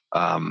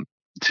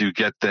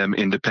get them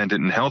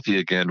independent and healthy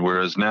again.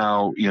 Whereas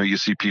now, you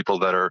see people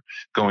that are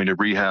going to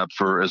rehab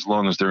for as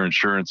long as their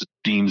insurance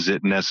deems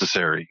it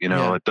necessary.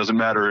 It doesn't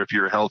matter if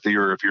you're healthy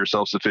or if you're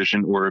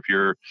self-sufficient or if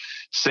you're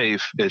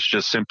safe. It's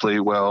just simply,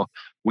 well,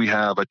 we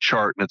have a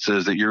chart and it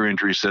says that your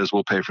injury says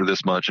we'll pay for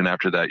this much, and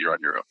after that you're on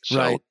your own. So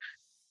right.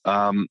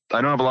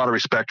 I don't have a lot of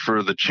respect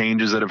for the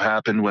changes that have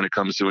happened when it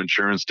comes to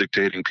insurance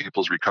dictating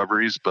people's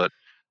recoveries, but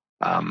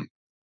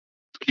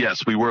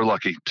yes, we were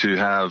lucky to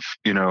have,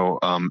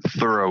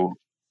 thorough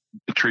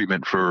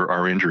treatment for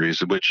our injuries,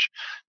 which,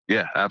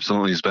 yeah,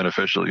 absolutely is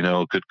beneficial.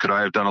 Could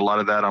I have done a lot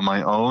of that on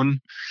my own?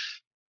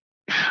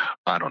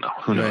 I don't know.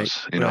 Who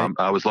knows? Right.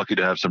 I was lucky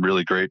to have some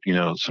really great,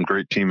 some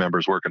great team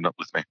members working up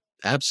with me.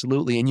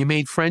 Absolutely. And you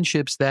made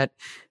friendships that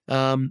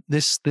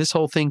this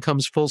whole thing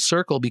comes full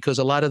circle, because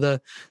a lot of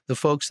the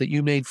folks that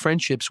you made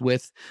friendships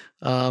with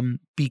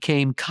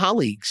became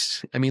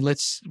colleagues. I mean,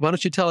 why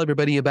don't you tell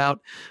everybody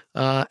about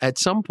at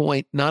some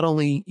point, not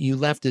only you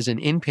left as an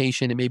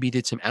inpatient and maybe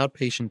did some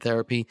outpatient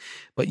therapy,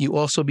 but you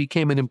also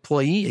became an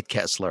employee at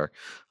Kessler.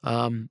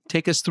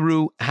 Take us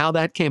through how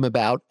that came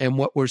about and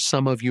what were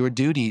some of your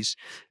duties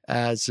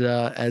as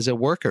a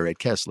worker at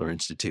Kessler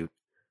Institute.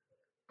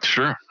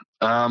 Sure.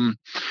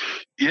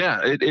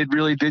 Yeah, it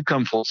really did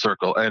come full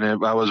circle, and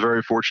I was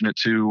very fortunate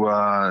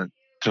to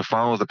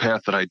follow the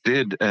path that I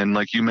did. And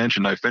like you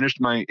mentioned, I finished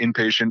my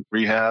inpatient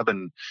rehab,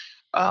 and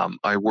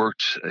I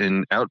worked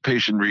in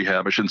outpatient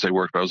rehab. I shouldn't say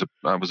worked, but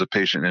I was a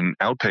patient in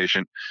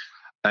outpatient,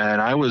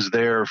 and I was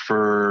there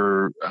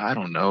for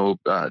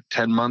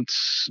 10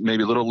 months,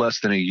 maybe a little less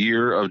than a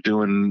year of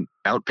doing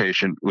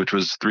outpatient, which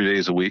was 3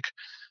 days a week.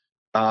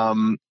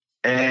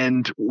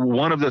 And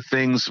one of the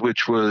things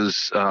which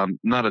was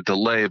not a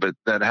delay, but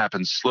that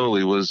happened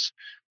slowly, was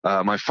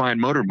my fine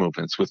motor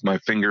movements with my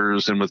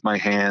fingers and with my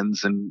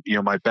hands, and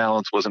my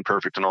balance wasn't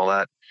perfect and all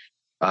that.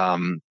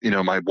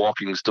 My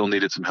walking still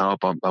needed some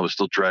help. I was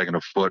still dragging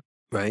a foot.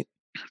 Right.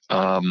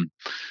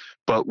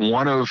 But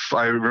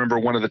I remember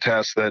one of the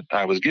tasks that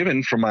I was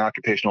given from my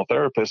occupational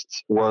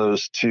therapists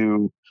was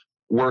to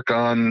work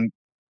on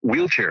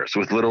wheelchairs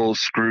with little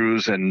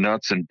screws and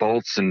nuts and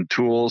bolts and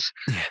tools.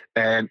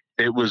 And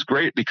it was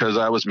great because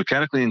I was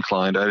mechanically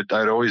inclined. I'd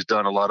always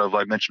done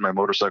I mentioned my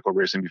motorcycle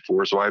racing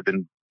before, so I've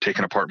been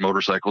taking apart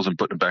motorcycles and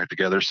putting them back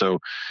together. So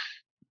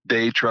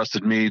they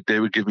trusted me.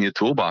 They would give me a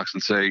toolbox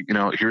and say,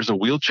 here's a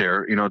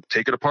wheelchair,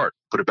 take it apart,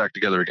 put it back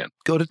together again.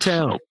 Go to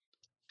town. So,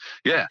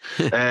 yeah.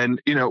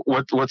 And,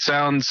 what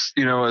sounds,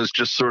 as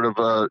just sort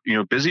of,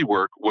 busy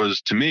work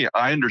was, to me,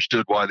 I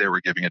understood why they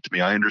were giving it to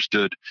me. I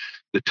understood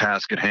the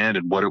task at hand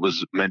and what it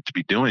was meant to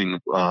be doing,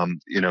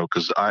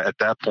 because at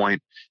that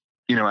point,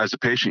 as a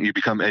patient, you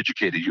become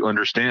educated. You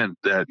understand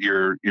that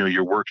you're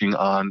working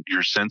on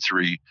your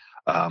sensory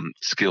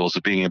skills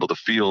of being able to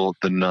feel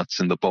the nuts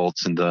and the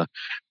bolts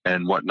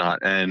and whatnot,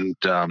 and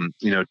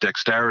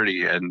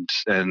dexterity and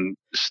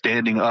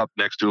standing up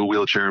next to a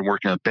wheelchair and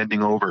working on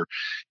bending over.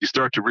 You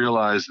start to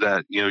realize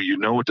that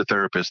what the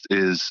therapist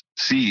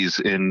sees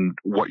in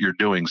what you're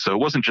doing. So it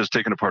wasn't just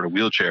taking apart a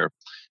wheelchair.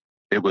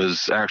 It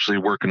was actually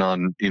working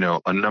on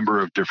a number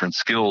of different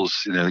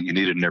skills that you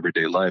needed in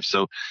everyday life.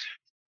 So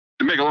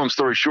to make a long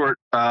story short,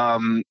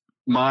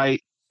 my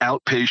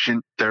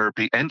outpatient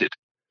therapy ended.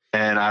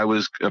 And I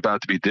was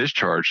about to be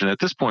discharged. And at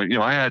this point,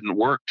 I hadn't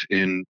worked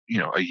in,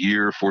 a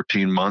year,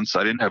 14 months.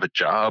 I didn't have a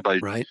job.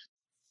 Right.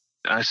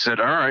 I said,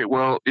 all right,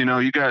 well,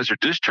 you guys are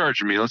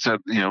discharging me. Let's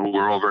have,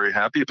 we're all very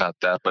happy about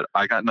that, but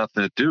I got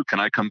nothing to do. Can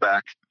I come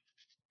back?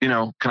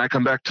 Can I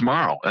come back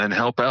tomorrow and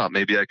help out?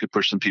 Maybe I could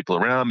push some people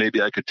around.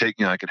 Maybe I could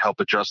I could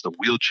help adjust a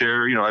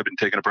wheelchair. I've been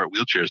taking apart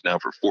wheelchairs now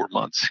for 4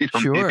 months.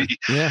 Sure. Maybe,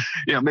 yeah.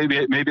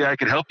 Maybe I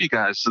could help you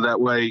guys. So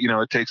that way,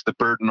 it takes the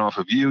burden off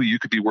of you. You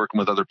could be working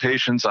with other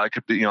patients. I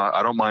could be,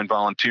 I don't mind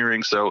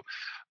volunteering. So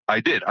I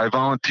did. I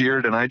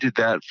volunteered, and I did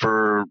that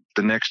for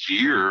the next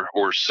year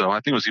or so. I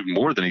think it was even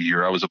more than a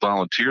year. I was a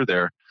volunteer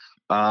there.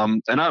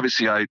 And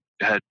obviously I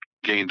had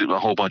gained a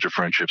whole bunch of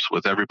friendships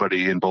with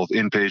everybody in both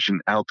inpatient,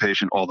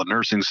 outpatient, all the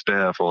nursing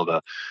staff, all the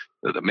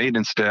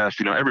maintenance staff,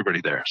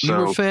 everybody there. So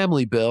you were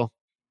family, Bill.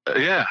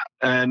 Yeah.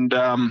 And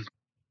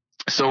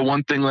so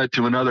one thing led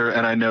to another.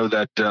 And I know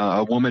that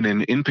a woman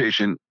in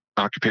inpatient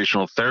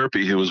occupational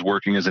therapy who was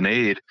working as an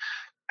aide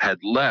had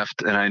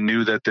left, and I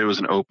knew that there was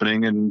an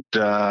opening, and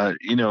a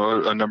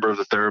number of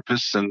the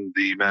therapists and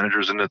the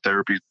managers in the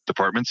therapy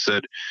department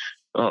said,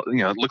 well,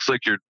 it looks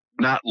like you're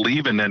not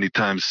leaving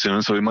anytime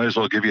soon, so we might as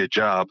well give you a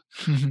job.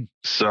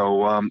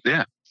 So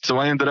so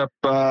I ended up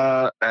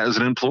as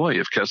an employee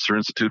of Kessler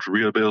Institute for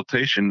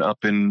Rehabilitation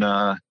up in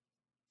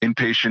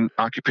inpatient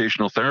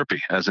occupational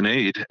therapy as an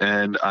aide,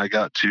 and I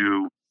got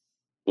to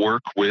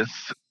work with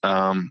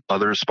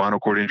other spinal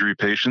cord injury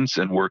patients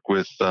and work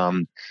with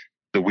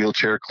the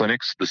wheelchair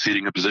clinics, the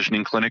seating and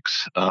positioning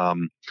clinics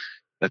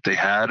that they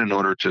had in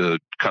order to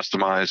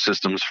customize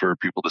systems for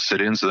people to sit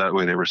in, so that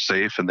way they were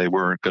safe and they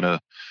weren't going to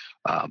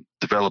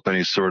develop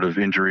any sort of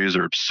injuries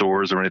or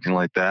sores or anything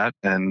like that.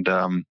 And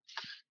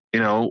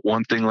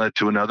one thing led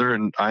to another,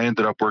 and I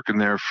ended up working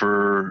there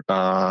for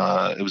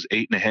it was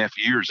 8.5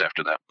 years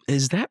after that.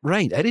 Is that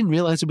right? I didn't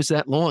realize it was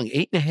that long.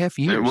 8.5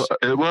 years.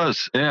 It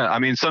was, yeah. I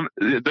mean,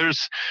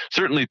 there's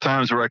certainly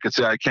times where I could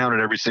say I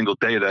counted every single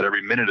day of that,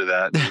 every minute of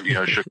that,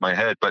 and, shook my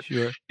head. But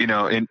sure.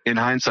 In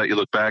hindsight, you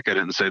look back at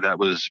it and say that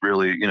was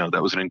really,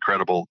 that was an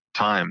incredible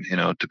time,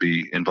 to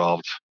be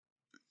involved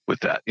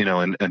with that,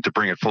 and to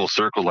bring it full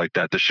circle like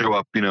that, to show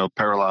up,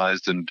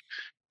 paralyzed and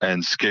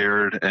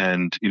scared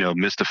and,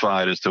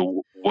 mystified as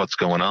to what's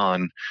going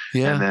on.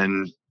 Yeah. And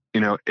then,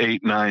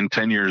 8, 9,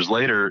 10 years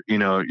later,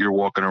 you're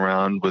walking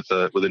around with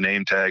a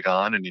name tag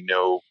on, and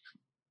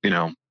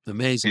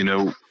amazing.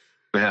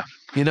 Yeah.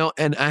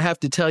 And I have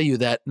to tell you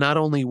that not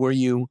only were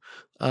you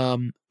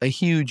a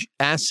huge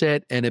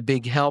asset and a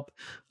big help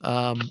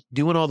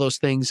doing all those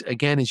things,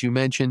 again, as you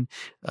mentioned,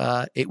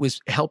 it was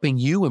helping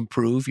you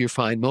improve your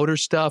fine motor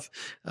stuff,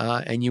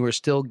 and you were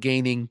still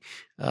gaining,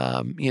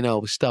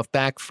 stuff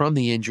back from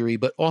the injury,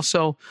 but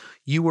also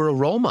you were a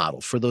role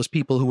model for those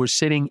people who were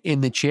sitting in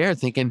the chair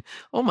thinking,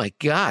 oh my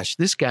gosh,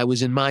 this guy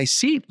was in my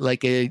seat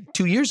like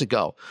 2 years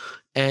ago.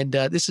 And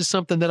this is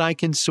something that I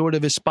can sort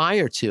of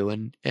aspire to,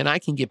 and I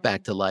can get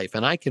back to life,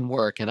 and I can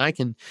work, and I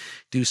can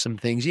do some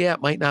things. Yeah,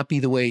 it might not be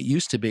the way it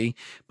used to be,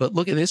 but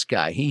look at this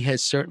guy. He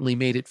has certainly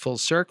made it full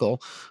circle.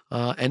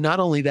 And not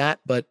only that,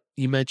 but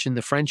you mentioned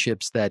the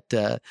friendships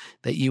that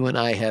you and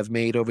I have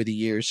made over the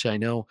years. I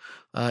know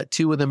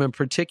 2 of them in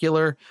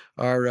particular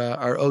are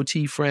our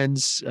OT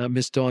friends,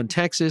 Miss Dawn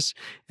Texas,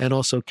 and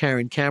also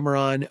Karen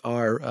Cameron,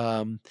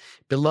 our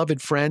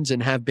beloved friends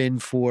and have been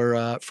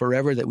for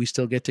forever, that we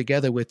still get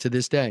together with to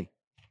this day.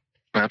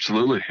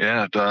 Absolutely.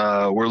 Yeah.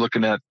 We're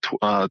looking at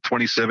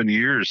 27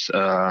 years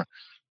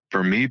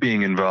for me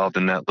being involved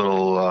in that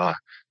little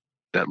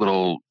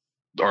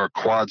our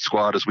quad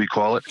squad, as we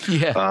call it.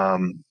 Yeah. I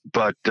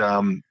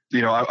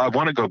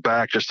want to go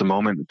back just a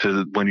moment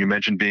to when you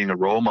mentioned being a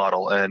role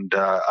model. And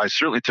I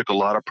certainly took a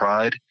lot of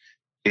pride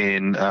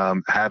in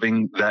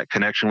having that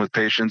connection with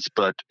patients,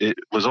 but it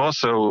was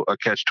also a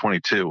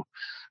catch-22.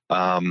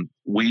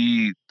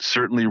 We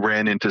certainly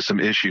ran into some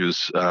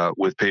issues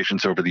with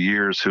patients over the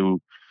years who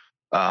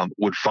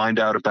would find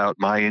out about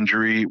my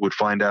injury, would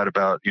find out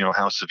about,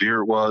 how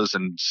severe it was,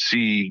 and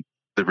see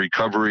the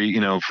recovery,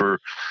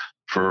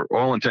 for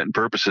all intent and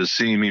purposes,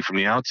 seeing me from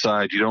the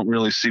outside, you don't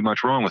really see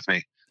much wrong with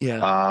me.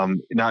 Yeah.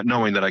 Not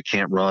knowing that I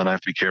can't run, I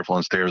have to be careful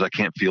on stairs, I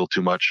can't feel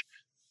too much.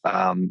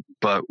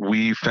 But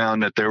we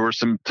found that there were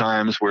some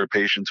times where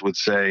patients would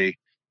say,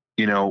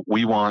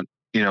 we want,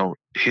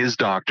 his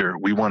doctor,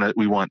 we want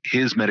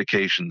his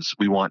medications,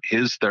 we want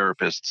his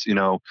therapists,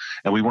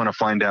 and we want to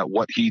find out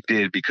what he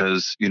did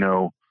because, we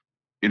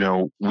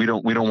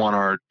don't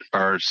want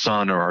our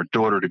son or our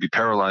daughter to be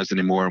paralyzed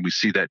anymore. And we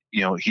see that,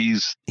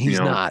 he's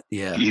not,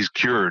 yeah, he's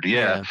cured.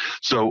 Yeah.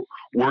 So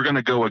we're going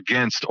to go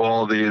against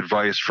all the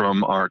advice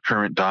from our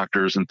current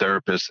doctors and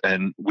therapists,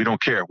 and we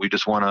don't care. We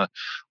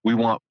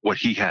want what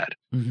he had.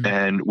 Mm-hmm.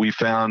 And we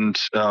found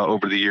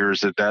over the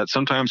years that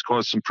sometimes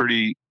caused some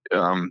pretty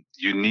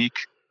unique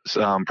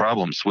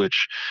problems,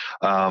 which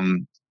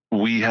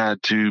we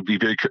had to be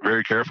very,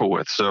 very careful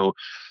with. So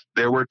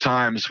there were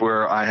times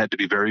where I had to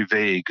be very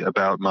vague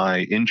about my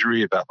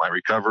injury, about my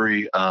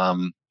recovery,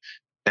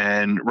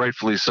 and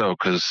rightfully so,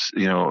 because,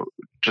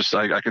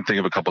 I can think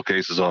of a couple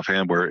cases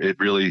offhand where it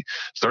really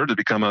started to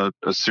become a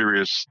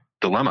serious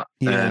dilemma.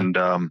 Yeah. And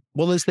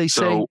well, as they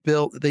say,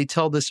 Bill, they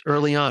tell this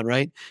early on,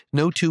 right?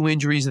 No 2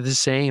 injuries are the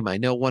same. I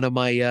know one of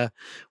my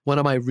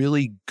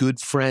really good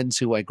friends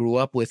who I grew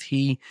up with,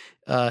 he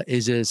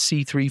is a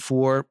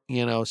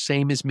C3-4,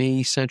 same as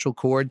me, central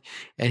cord,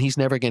 and he's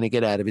never going to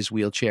get out of his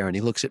wheelchair. And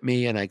he looks at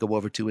me, and I go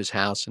over to his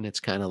house, and it's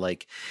kind of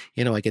like,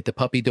 I get the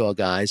puppy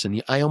dog eyes,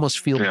 and I almost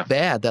feel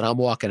bad that I'm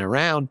walking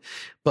around.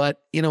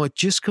 But, it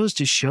just goes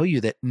to show you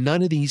that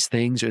none of these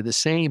things are the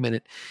same.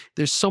 And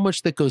there's so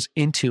much that goes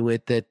into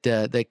it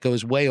that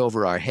goes way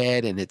over our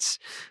head. And it's,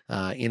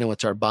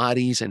 it's our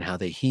bodies and how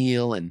they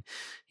heal and,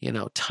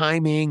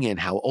 timing and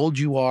how old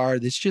you are.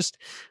 There's just,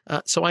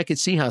 so I could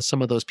see how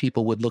some of those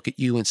people would look at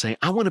you and say,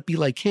 I want to be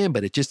like him,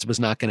 but it just was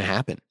not going to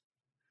happen.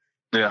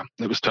 Yeah,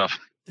 it was tough.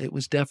 It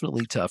was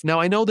definitely tough. Now,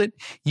 I know that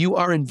you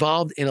are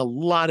involved in a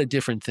lot of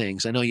different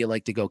things. I know you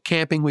like to go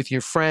camping with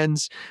your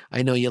friends.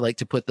 I know you like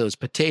to put those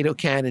potato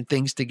cannon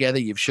things together.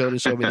 You've showed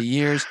us over the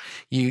years.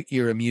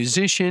 You're a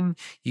musician.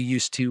 You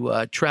used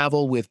to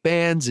travel with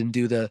bands and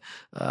do the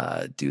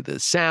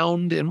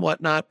sound and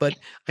whatnot. But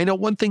I know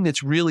one thing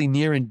that's really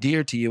near and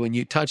dear to you, and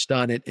you touched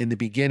on it in the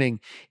beginning,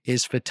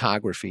 is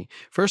photography.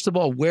 First of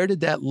all, where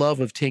did that love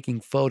of taking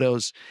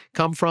photos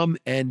come from?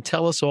 And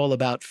tell us all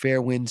about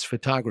Winds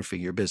Photography,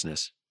 your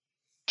business.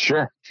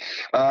 Sure.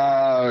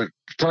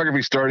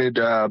 Photography started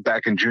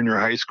back in junior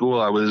high school.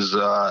 I was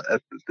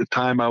at the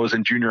time I was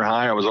in junior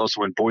high. I was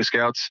also in Boy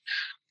Scouts.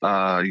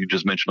 You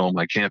just mentioned all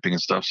my camping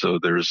and stuff, so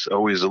there's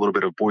always a little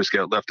bit of Boy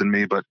Scout left in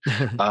me. But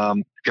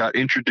got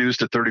introduced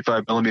to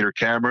 35 millimeter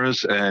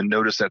cameras, and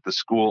noticed that the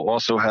school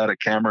also had a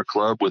camera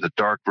club with a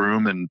dark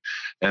room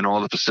and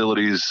all the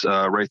facilities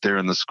right there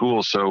in the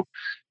school. So,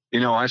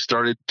 I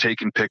started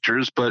taking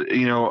pictures, but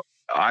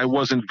I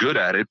wasn't good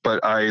at it,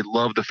 but I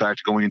love the fact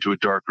of going into a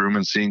dark room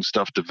and seeing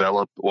stuff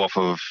develop off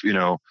of,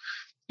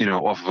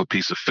 off of a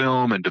piece of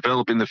film, and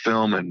developing the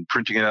film and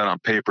printing it out on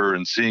paper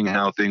and seeing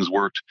how things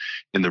worked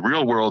in the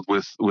real world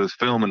with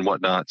film and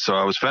whatnot. So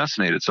I was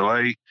fascinated. So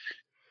I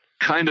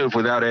kind of,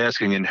 without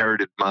asking,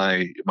 inherited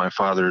my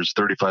father's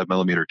 35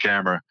 millimeter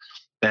camera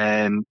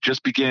and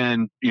just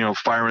began,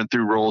 firing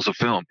through rolls of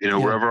film.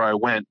 Wherever I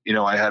went,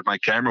 I had my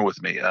camera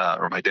with me,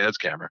 or my dad's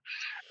camera.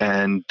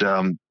 And,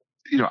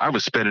 I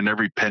was spending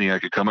every penny I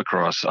could come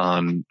across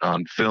on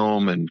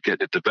film and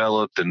getting it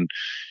developed. And,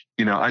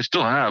 I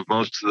still have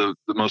most of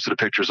the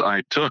pictures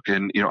I took.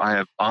 And, I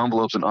have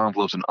envelopes and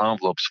envelopes and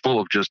envelopes full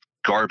of just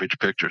garbage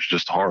pictures,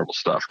 just horrible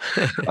stuff.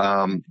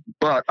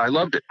 But I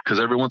loved it because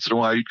every once in a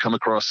while you'd come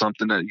across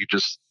something that you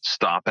just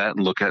stop at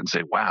and look at and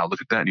say, wow,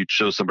 look at that. And you'd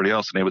show somebody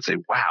else and they would say,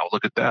 wow,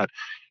 look at that.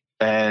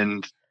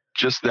 And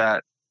just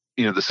that,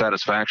 the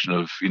satisfaction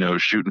of,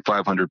 shooting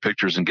 500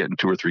 pictures and getting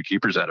 2 or 3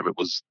 keepers out of it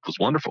was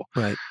wonderful.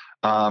 Right.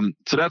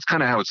 So that's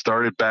kind of how it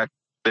started back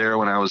there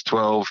when I was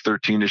 12,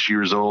 13-ish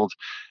years old.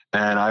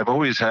 And I've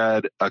always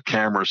had a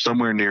camera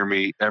somewhere near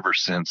me ever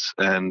since.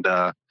 And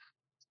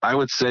I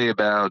would say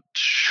about,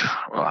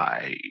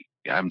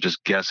 I'm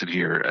just guessing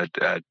here,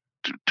 at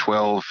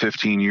 12,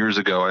 15 years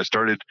ago, I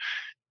started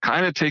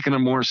kind of taking a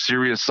more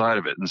serious side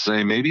of it and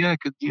saying, maybe I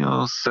could,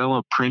 sell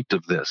a print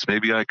of this.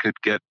 Maybe I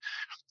could get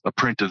a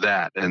print of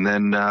that. And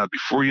then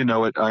before you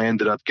know it, I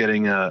ended up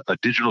getting a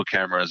digital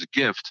camera as a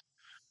gift.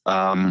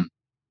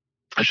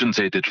 I shouldn't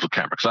say a digital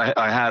camera because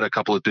I had a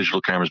couple of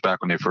digital cameras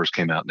back when they first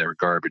came out and they were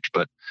garbage.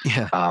 But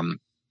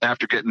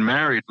after getting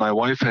married, my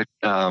wife had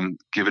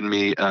given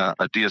me a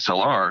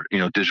DSLR,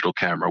 digital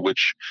camera,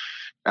 which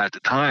at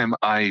the time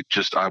I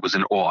was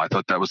in awe. I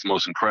thought that was the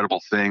most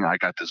incredible thing. I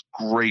got this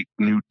great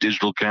new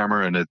digital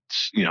camera and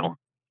it's,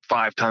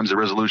 5 times the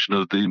resolution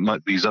of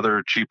these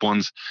other cheap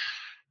ones.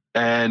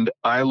 And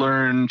I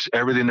learned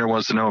everything there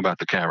was to know about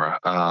the camera.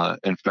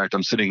 In fact,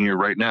 I'm sitting here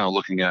right now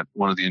looking at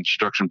one of the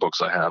instruction books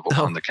I have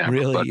on the camera.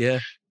 Really? Yeah.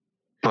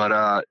 But,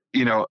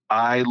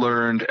 I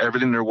learned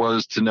everything there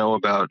was to know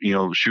about,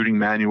 shooting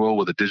manual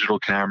with a digital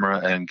camera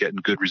and getting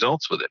good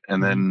results with it.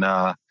 And then,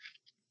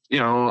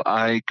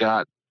 I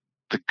got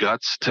the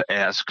guts to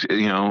ask,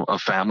 a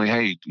family,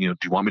 hey, do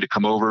you want me to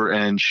come over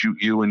and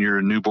shoot you and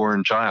your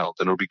newborn child?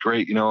 And it'll be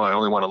great. I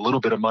only want a little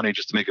bit of money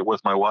just to make it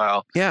worth my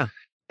while. Yeah.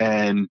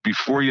 And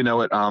before you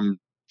know it, I'm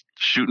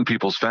shooting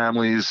people's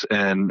families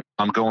and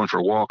I'm going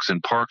for walks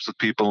in parks with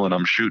people and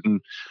I'm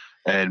shooting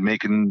and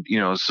making,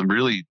 some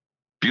really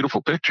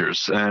beautiful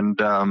pictures. And,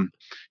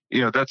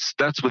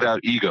 that's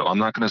without ego. I'm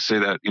not going to say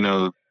that,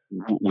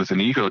 with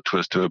an ego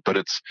twist to it, but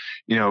it's,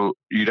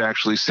 you'd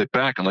actually sit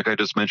back and like I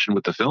just mentioned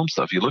with the film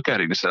stuff, you look at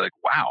it and you say like,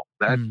 wow,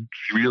 that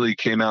really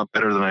came out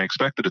better than I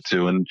expected it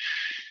to. And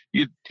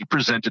you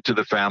present it to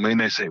the family and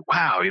they say,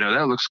 wow,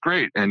 that looks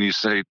great. And you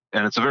say,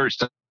 and it's a very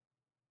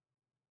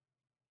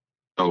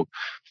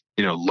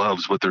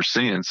loves what they're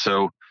seeing.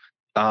 So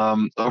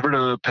over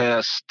the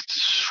past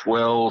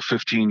 12,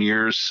 15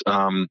 years,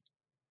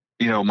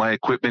 my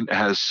equipment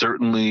has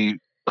certainly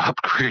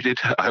upgraded,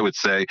 I would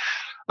say.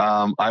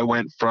 I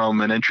went from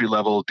an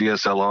entry-level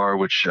DSLR,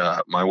 which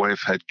my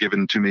wife had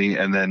given to me,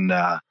 and then,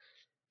 that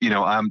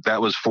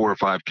was 4 or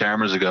 5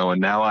 cameras ago,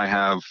 and now I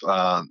have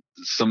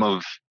some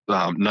of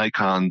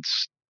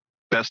Nikon's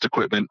best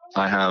equipment.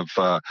 I have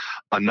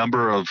a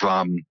number of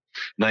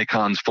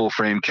Nikon's full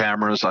frame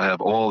cameras. I have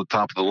all the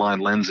top of the line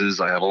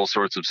lenses. I have all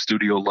sorts of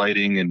studio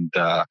lighting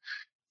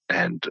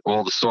and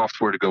all the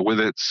software to go with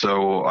it.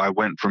 So I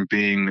went from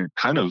being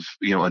kind of,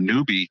 a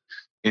newbie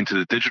into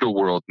the digital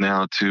world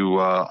now to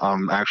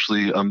I'm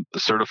actually a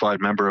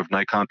certified member of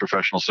Nikon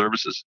Professional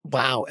Services.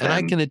 Wow. And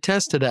I can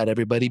attest to that,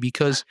 everybody,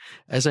 because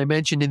as I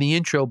mentioned in the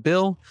intro,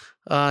 Bill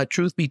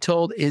truth be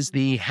told, is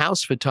the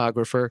house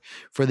photographer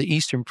for the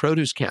Eastern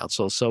Produce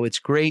Council. So it's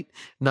great.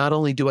 Not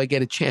only do I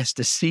get a chance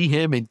to see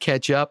him and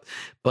catch up,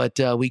 but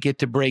we get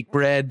to break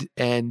bread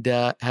and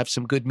have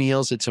some good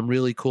meals at some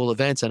really cool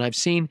events. And I've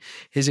seen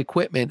his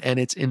equipment, and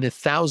it's in the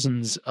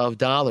thousands of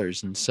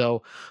dollars. And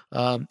so,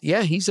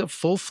 yeah, he's a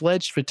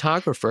full-fledged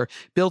photographer.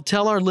 Bill,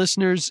 tell our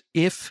listeners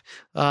if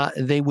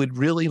they would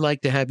really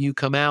like to have you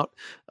come out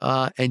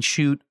and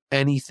shoot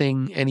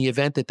anything, any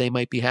event that they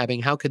might be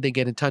having, how could they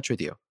get in touch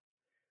with you?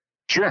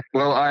 Sure.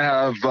 Well, I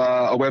have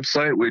a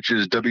website, which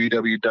is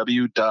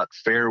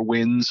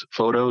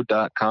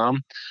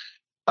www.fairwindsphoto.com.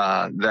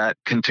 That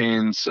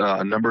contains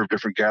a number of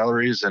different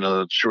galleries and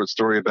a short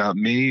story about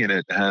me, and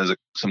it has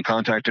some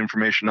contact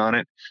information on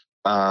it.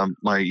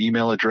 My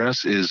email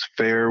address is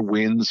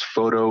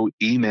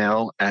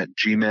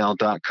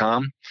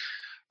fairwindsphotoemail@gmail.com.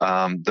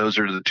 Those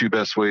are the two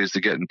best ways to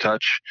get in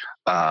touch.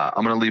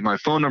 I'm going to leave my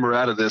phone number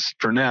out of this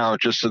for now,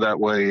 just so that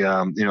way,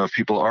 if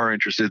people are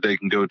interested, they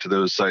can go to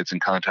those sites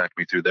and contact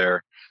me through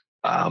there.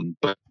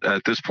 But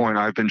at this point,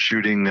 I've been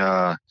shooting,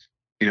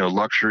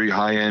 luxury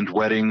high-end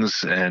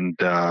weddings and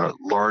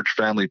large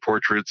family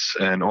portraits,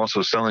 and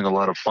also selling a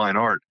lot of fine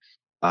art.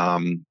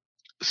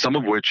 Some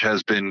of which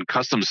has been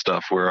custom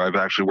stuff where I've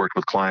actually worked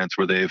with clients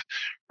where they've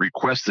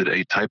requested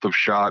a type of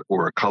shot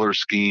or a color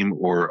scheme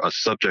or a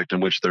subject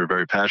in which they're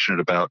very passionate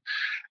about.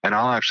 And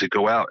I'll actually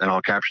go out and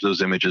I'll capture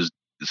those images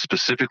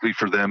specifically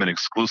for them and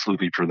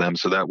exclusively for them.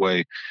 So that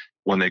way,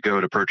 when they go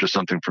to purchase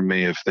something from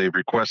me, if they've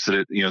requested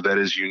it, that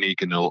is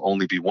unique and it'll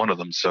only be one of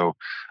them. So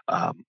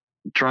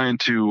trying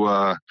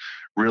to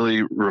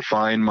really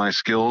refine my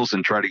skills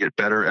and try to get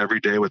better every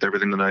day with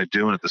everything that I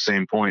do. And at the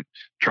same point,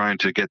 trying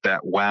to get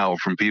that wow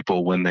from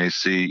people when they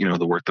see,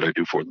 the work that I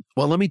do for them.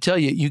 Well, let me tell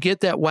you, you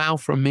get that wow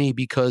from me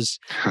because,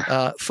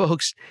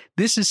 folks,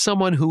 this is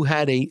someone who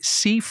had a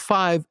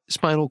C5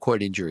 spinal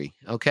cord injury,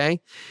 okay?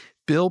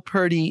 Bill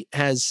Purdy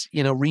has,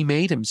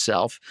 remade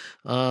himself,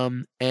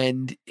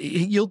 and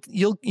you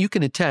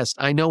can attest.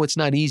 I know it's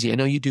not easy. I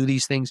know you do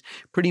these things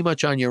pretty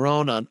much on your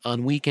own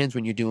on weekends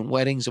when you're doing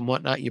weddings and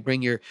whatnot. You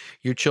bring your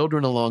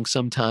children along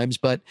sometimes,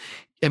 but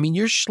I mean,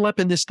 you're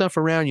schlepping this stuff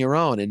around your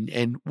own,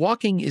 and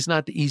walking is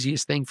not the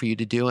easiest thing for you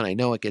to do. And I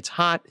know it gets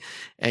hot,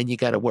 and you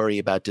got to worry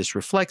about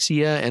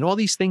dysreflexia and all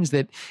these things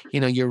that,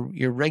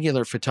 your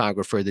regular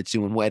photographer that's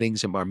doing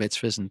weddings and bar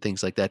mitzvahs and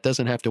things like that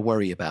doesn't have to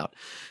worry about.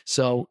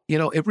 So,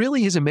 it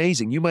really is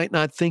amazing. You might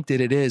not think that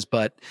it is,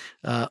 but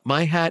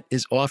my hat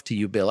is off to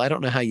you, Bill. I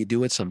don't know how you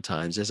do it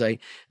sometimes. As I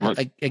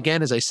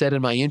said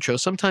in my intro,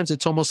 sometimes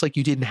it's almost like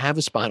you didn't have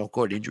a spinal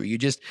cord injury. You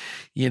just,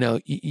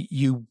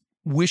 you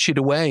wish it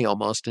away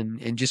almost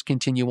and just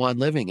continue on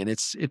living. And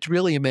it's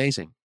really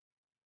amazing.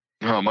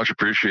 Oh, much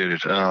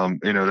appreciated.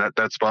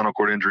 That spinal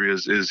cord injury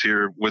is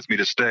here with me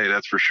to stay.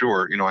 That's for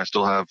sure. I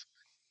still have,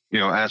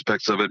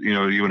 aspects of it.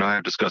 You and I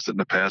have discussed it in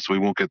the past. So we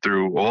won't get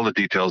through all the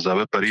details of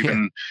it, but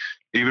even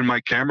my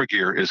camera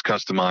gear is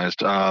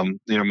customized.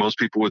 Most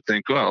people would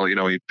think, well,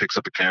 he picks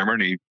up a camera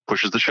and he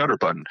pushes the shutter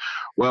button.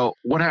 Well,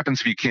 what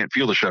happens if you can't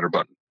feel the shutter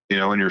button?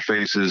 And your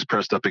face is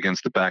pressed up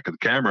against the back of the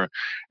camera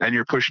and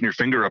you're pushing your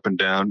finger up and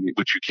down,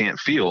 which you can't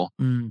feel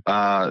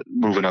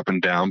moving up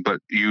and down, but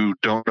you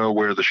don't know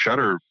where the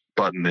shutter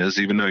button is,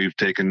 even though you've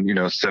taken,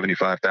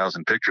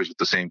 75,000 pictures with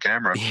the same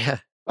camera. Yeah.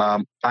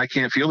 I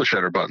can't feel the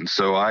shutter button.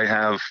 So I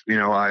have,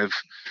 I've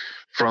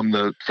from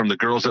the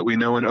girls that we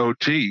know in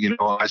OT,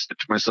 I said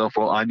to myself,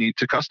 well, I need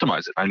to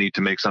customize it. I need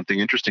to make something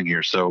interesting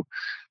here. So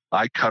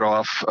I cut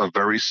off a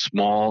very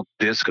small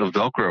disc of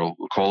Velcro,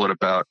 we'll call it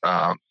about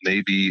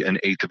maybe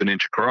 1/8 of an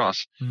inch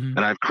across, and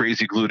I've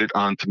crazy glued it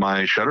onto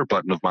my shutter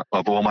button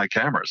of all my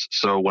cameras.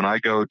 So when I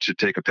go to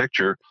take a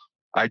picture,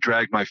 I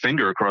drag my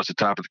finger across the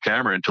top of the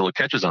camera until it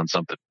catches on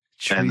something.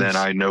 Jeez. And then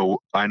I know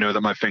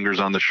that my finger's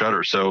on the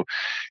shutter. So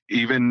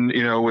even,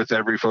 with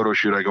every photo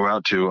shoot I go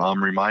out to,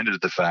 I'm reminded of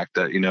the fact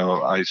that,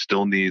 I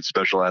still need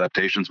special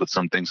adaptations with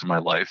some things in my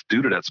life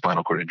due to that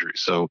spinal cord injury.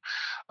 So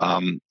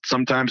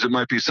sometimes it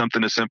might be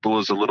something as simple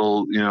as a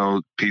little,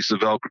 piece of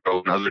Velcro.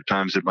 And other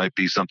times it might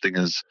be something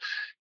as,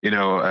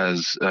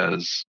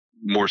 as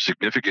more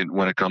significant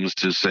when it comes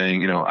to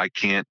saying, I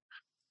can't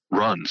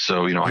run.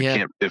 So, I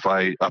can't, if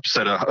I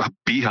upset a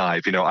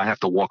beehive, I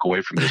have to walk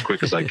away from it as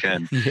quick as I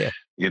can. Yeah.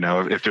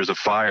 If there's a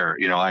fire,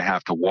 I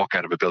have to walk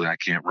out of a building. I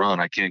can't run.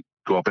 I can't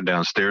go up and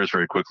down stairs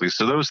very quickly.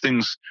 So those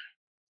things,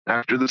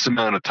 after this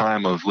amount of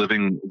time of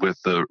living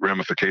with the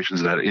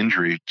ramifications of that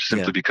injury,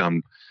 simply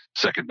become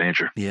second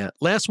nature. Yeah.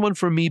 Last one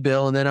from me,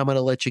 Bill, and then I'm going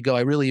to let you go.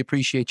 I really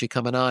appreciate you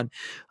coming on.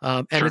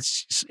 And sure.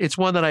 It's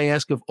one that I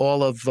ask of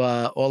all of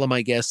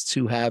my guests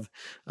who have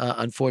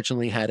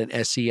unfortunately had an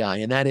SCI,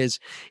 and that is,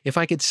 if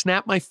I could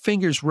snap my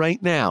fingers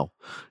right now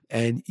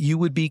and you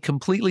would be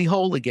completely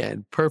whole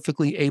again,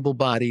 perfectly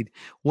able-bodied,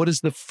 what is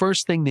the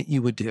first thing that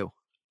you would do?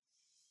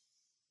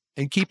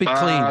 And keep it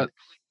clean.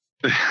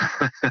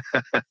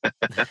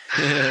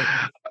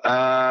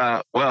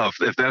 Well,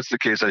 if that's the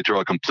case, I draw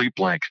a complete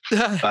blank.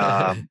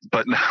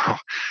 But no,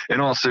 in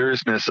all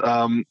seriousness,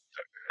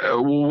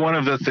 one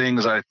of the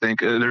things I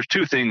think, there's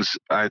two things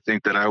I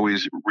think that I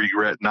always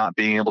regret not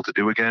being able to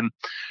do again.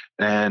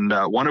 And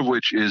one of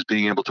which is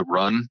being able to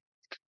run.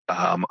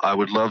 I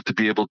would love to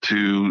be able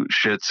to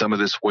shed some of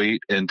this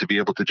weight and to be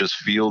able to just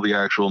feel the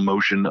actual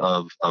motion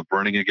of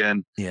running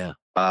again. Yeah.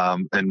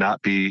 And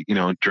not be,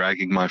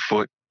 dragging my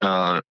foot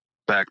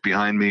back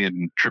behind me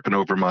and tripping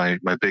over my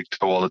big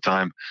toe all the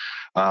time.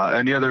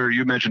 And the other,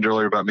 you mentioned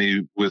earlier about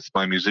me with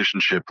my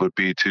musicianship, would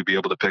be to be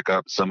able to pick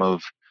up some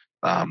of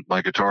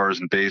my guitars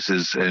and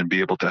basses and be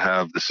able to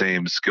have the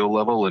same skill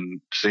level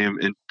and same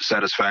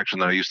satisfaction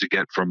that I used to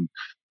get from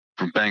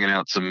banging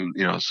out some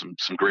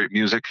great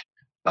music.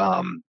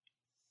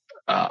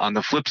 On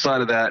the flip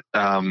side of that,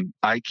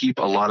 I keep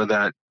a lot of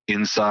that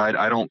inside.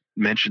 I don't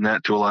mention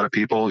that to a lot of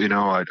people.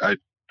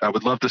 I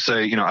would love to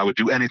say, I would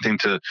do anything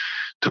to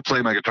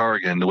play my guitar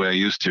again the way I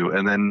used to.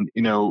 And then,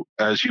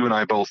 as you and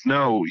I both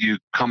know, you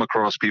come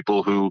across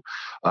people who,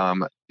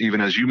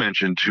 even as you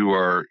mentioned, who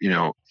are,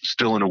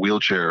 still in a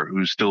wheelchair,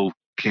 who still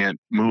can't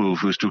move,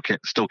 who still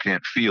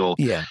can't feel.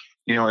 Yeah.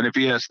 And if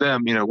you ask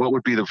them, what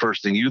would be the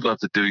first thing you'd love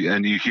to do?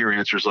 And you hear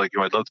answers like,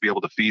 I'd love to be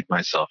able to feed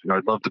myself.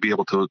 I'd love to be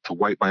able to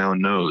wipe my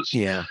own nose.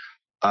 Yeah.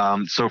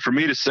 So for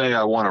me to say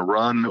I want to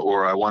run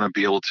or I want to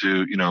be able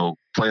to,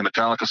 play a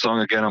Metallica song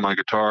again on my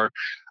guitar,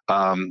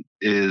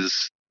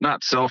 is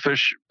not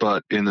selfish,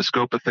 but in the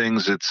scope of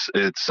things, it's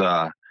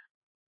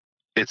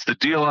the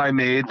deal I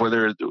made,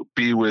 whether it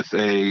be with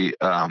a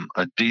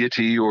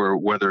deity or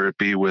whether it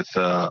be with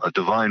a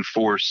divine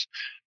force.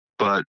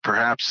 But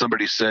perhaps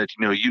somebody said,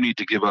 you need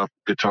to give up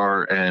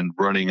guitar and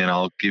running, and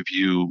I'll give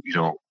you,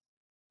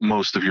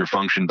 most of your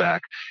function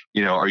back.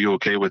 Are you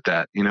okay with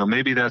that?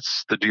 Maybe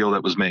that's the deal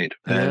that was made,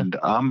 and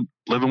I'm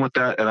living with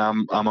that, and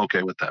I'm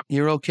okay with that.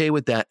 You're okay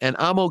with that, and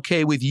I'm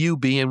okay with you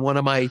being one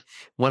of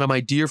my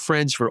dear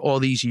friends for all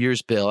these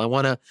years, Bill. I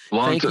want to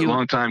thank you.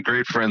 Long time,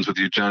 great friends with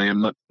you, Johnny.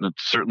 I'm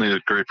certainly a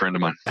great friend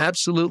of mine.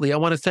 Absolutely. I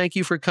want to thank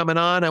you for coming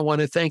on. I want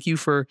to thank you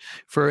for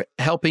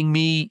helping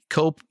me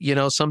cope,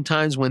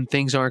 sometimes when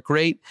things aren't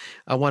great.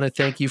 I want to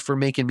thank you for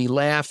making me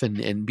laugh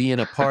and being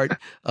a part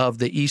of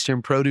the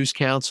Eastern Produce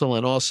Council,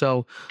 and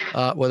also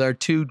with our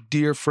two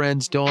dear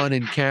friends, Dawn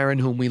and Karen,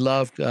 whom we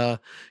love,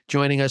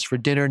 joining us for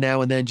dinner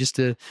now and then, just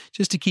to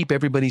keep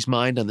everybody's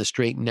mind on the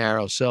straight and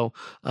narrow. So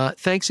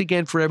thanks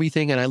again for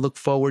everything, and I look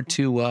forward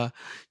to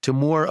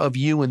more of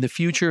you in the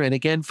future. And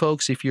again,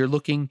 folks, if you're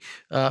looking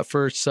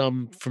for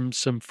some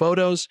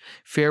photos,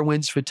 Fair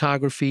Winds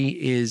Photography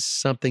is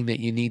something that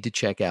you need to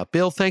check out.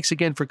 Bill, thanks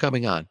again for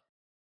coming on.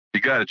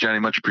 You got it, Johnny.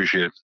 Much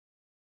appreciated.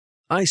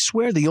 I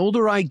swear the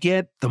older I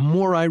get, the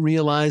more I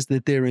realize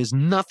that there is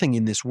nothing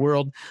in this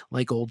world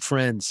like old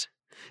friends.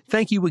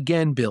 Thank you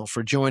again, Bill,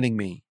 for joining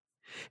me.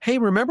 Hey,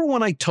 remember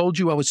when I told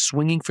you I was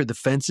swinging for the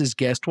fences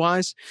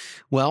guest-wise?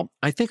 Well,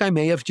 I think I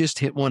may have just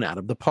hit one out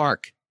of the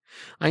park.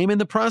 I am in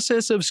the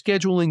process of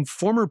scheduling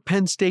former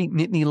Penn State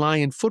Nittany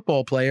Lion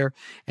football player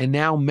and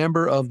now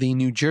member of the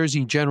New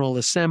Jersey General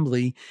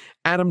Assembly,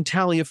 Adam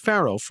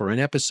Taliaferro, for an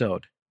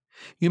episode.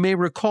 You may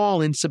recall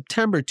in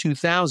September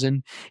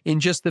 2000, in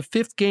just the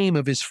 5th game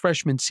of his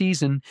freshman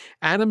season,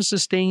 Adam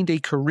sustained a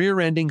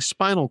career-ending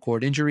spinal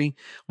cord injury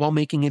while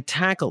making a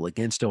tackle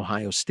against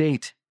Ohio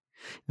State.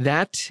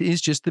 That is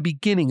just the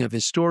beginning of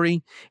his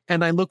story,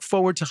 and I look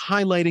forward to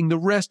highlighting the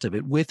rest of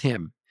it with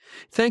him.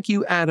 Thank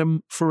you,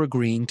 Adam, for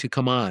agreeing to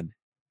come on.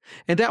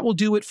 And that will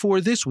do it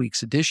for this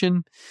week's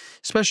edition.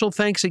 Special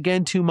thanks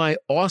again to my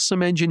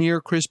awesome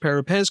engineer, Chris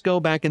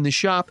Parapesco, back in the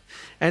shop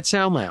at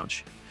Sound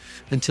Lounge.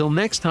 Until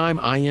next time,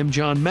 I am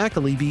John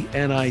McAlevey,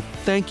 and I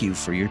thank you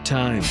for your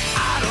time.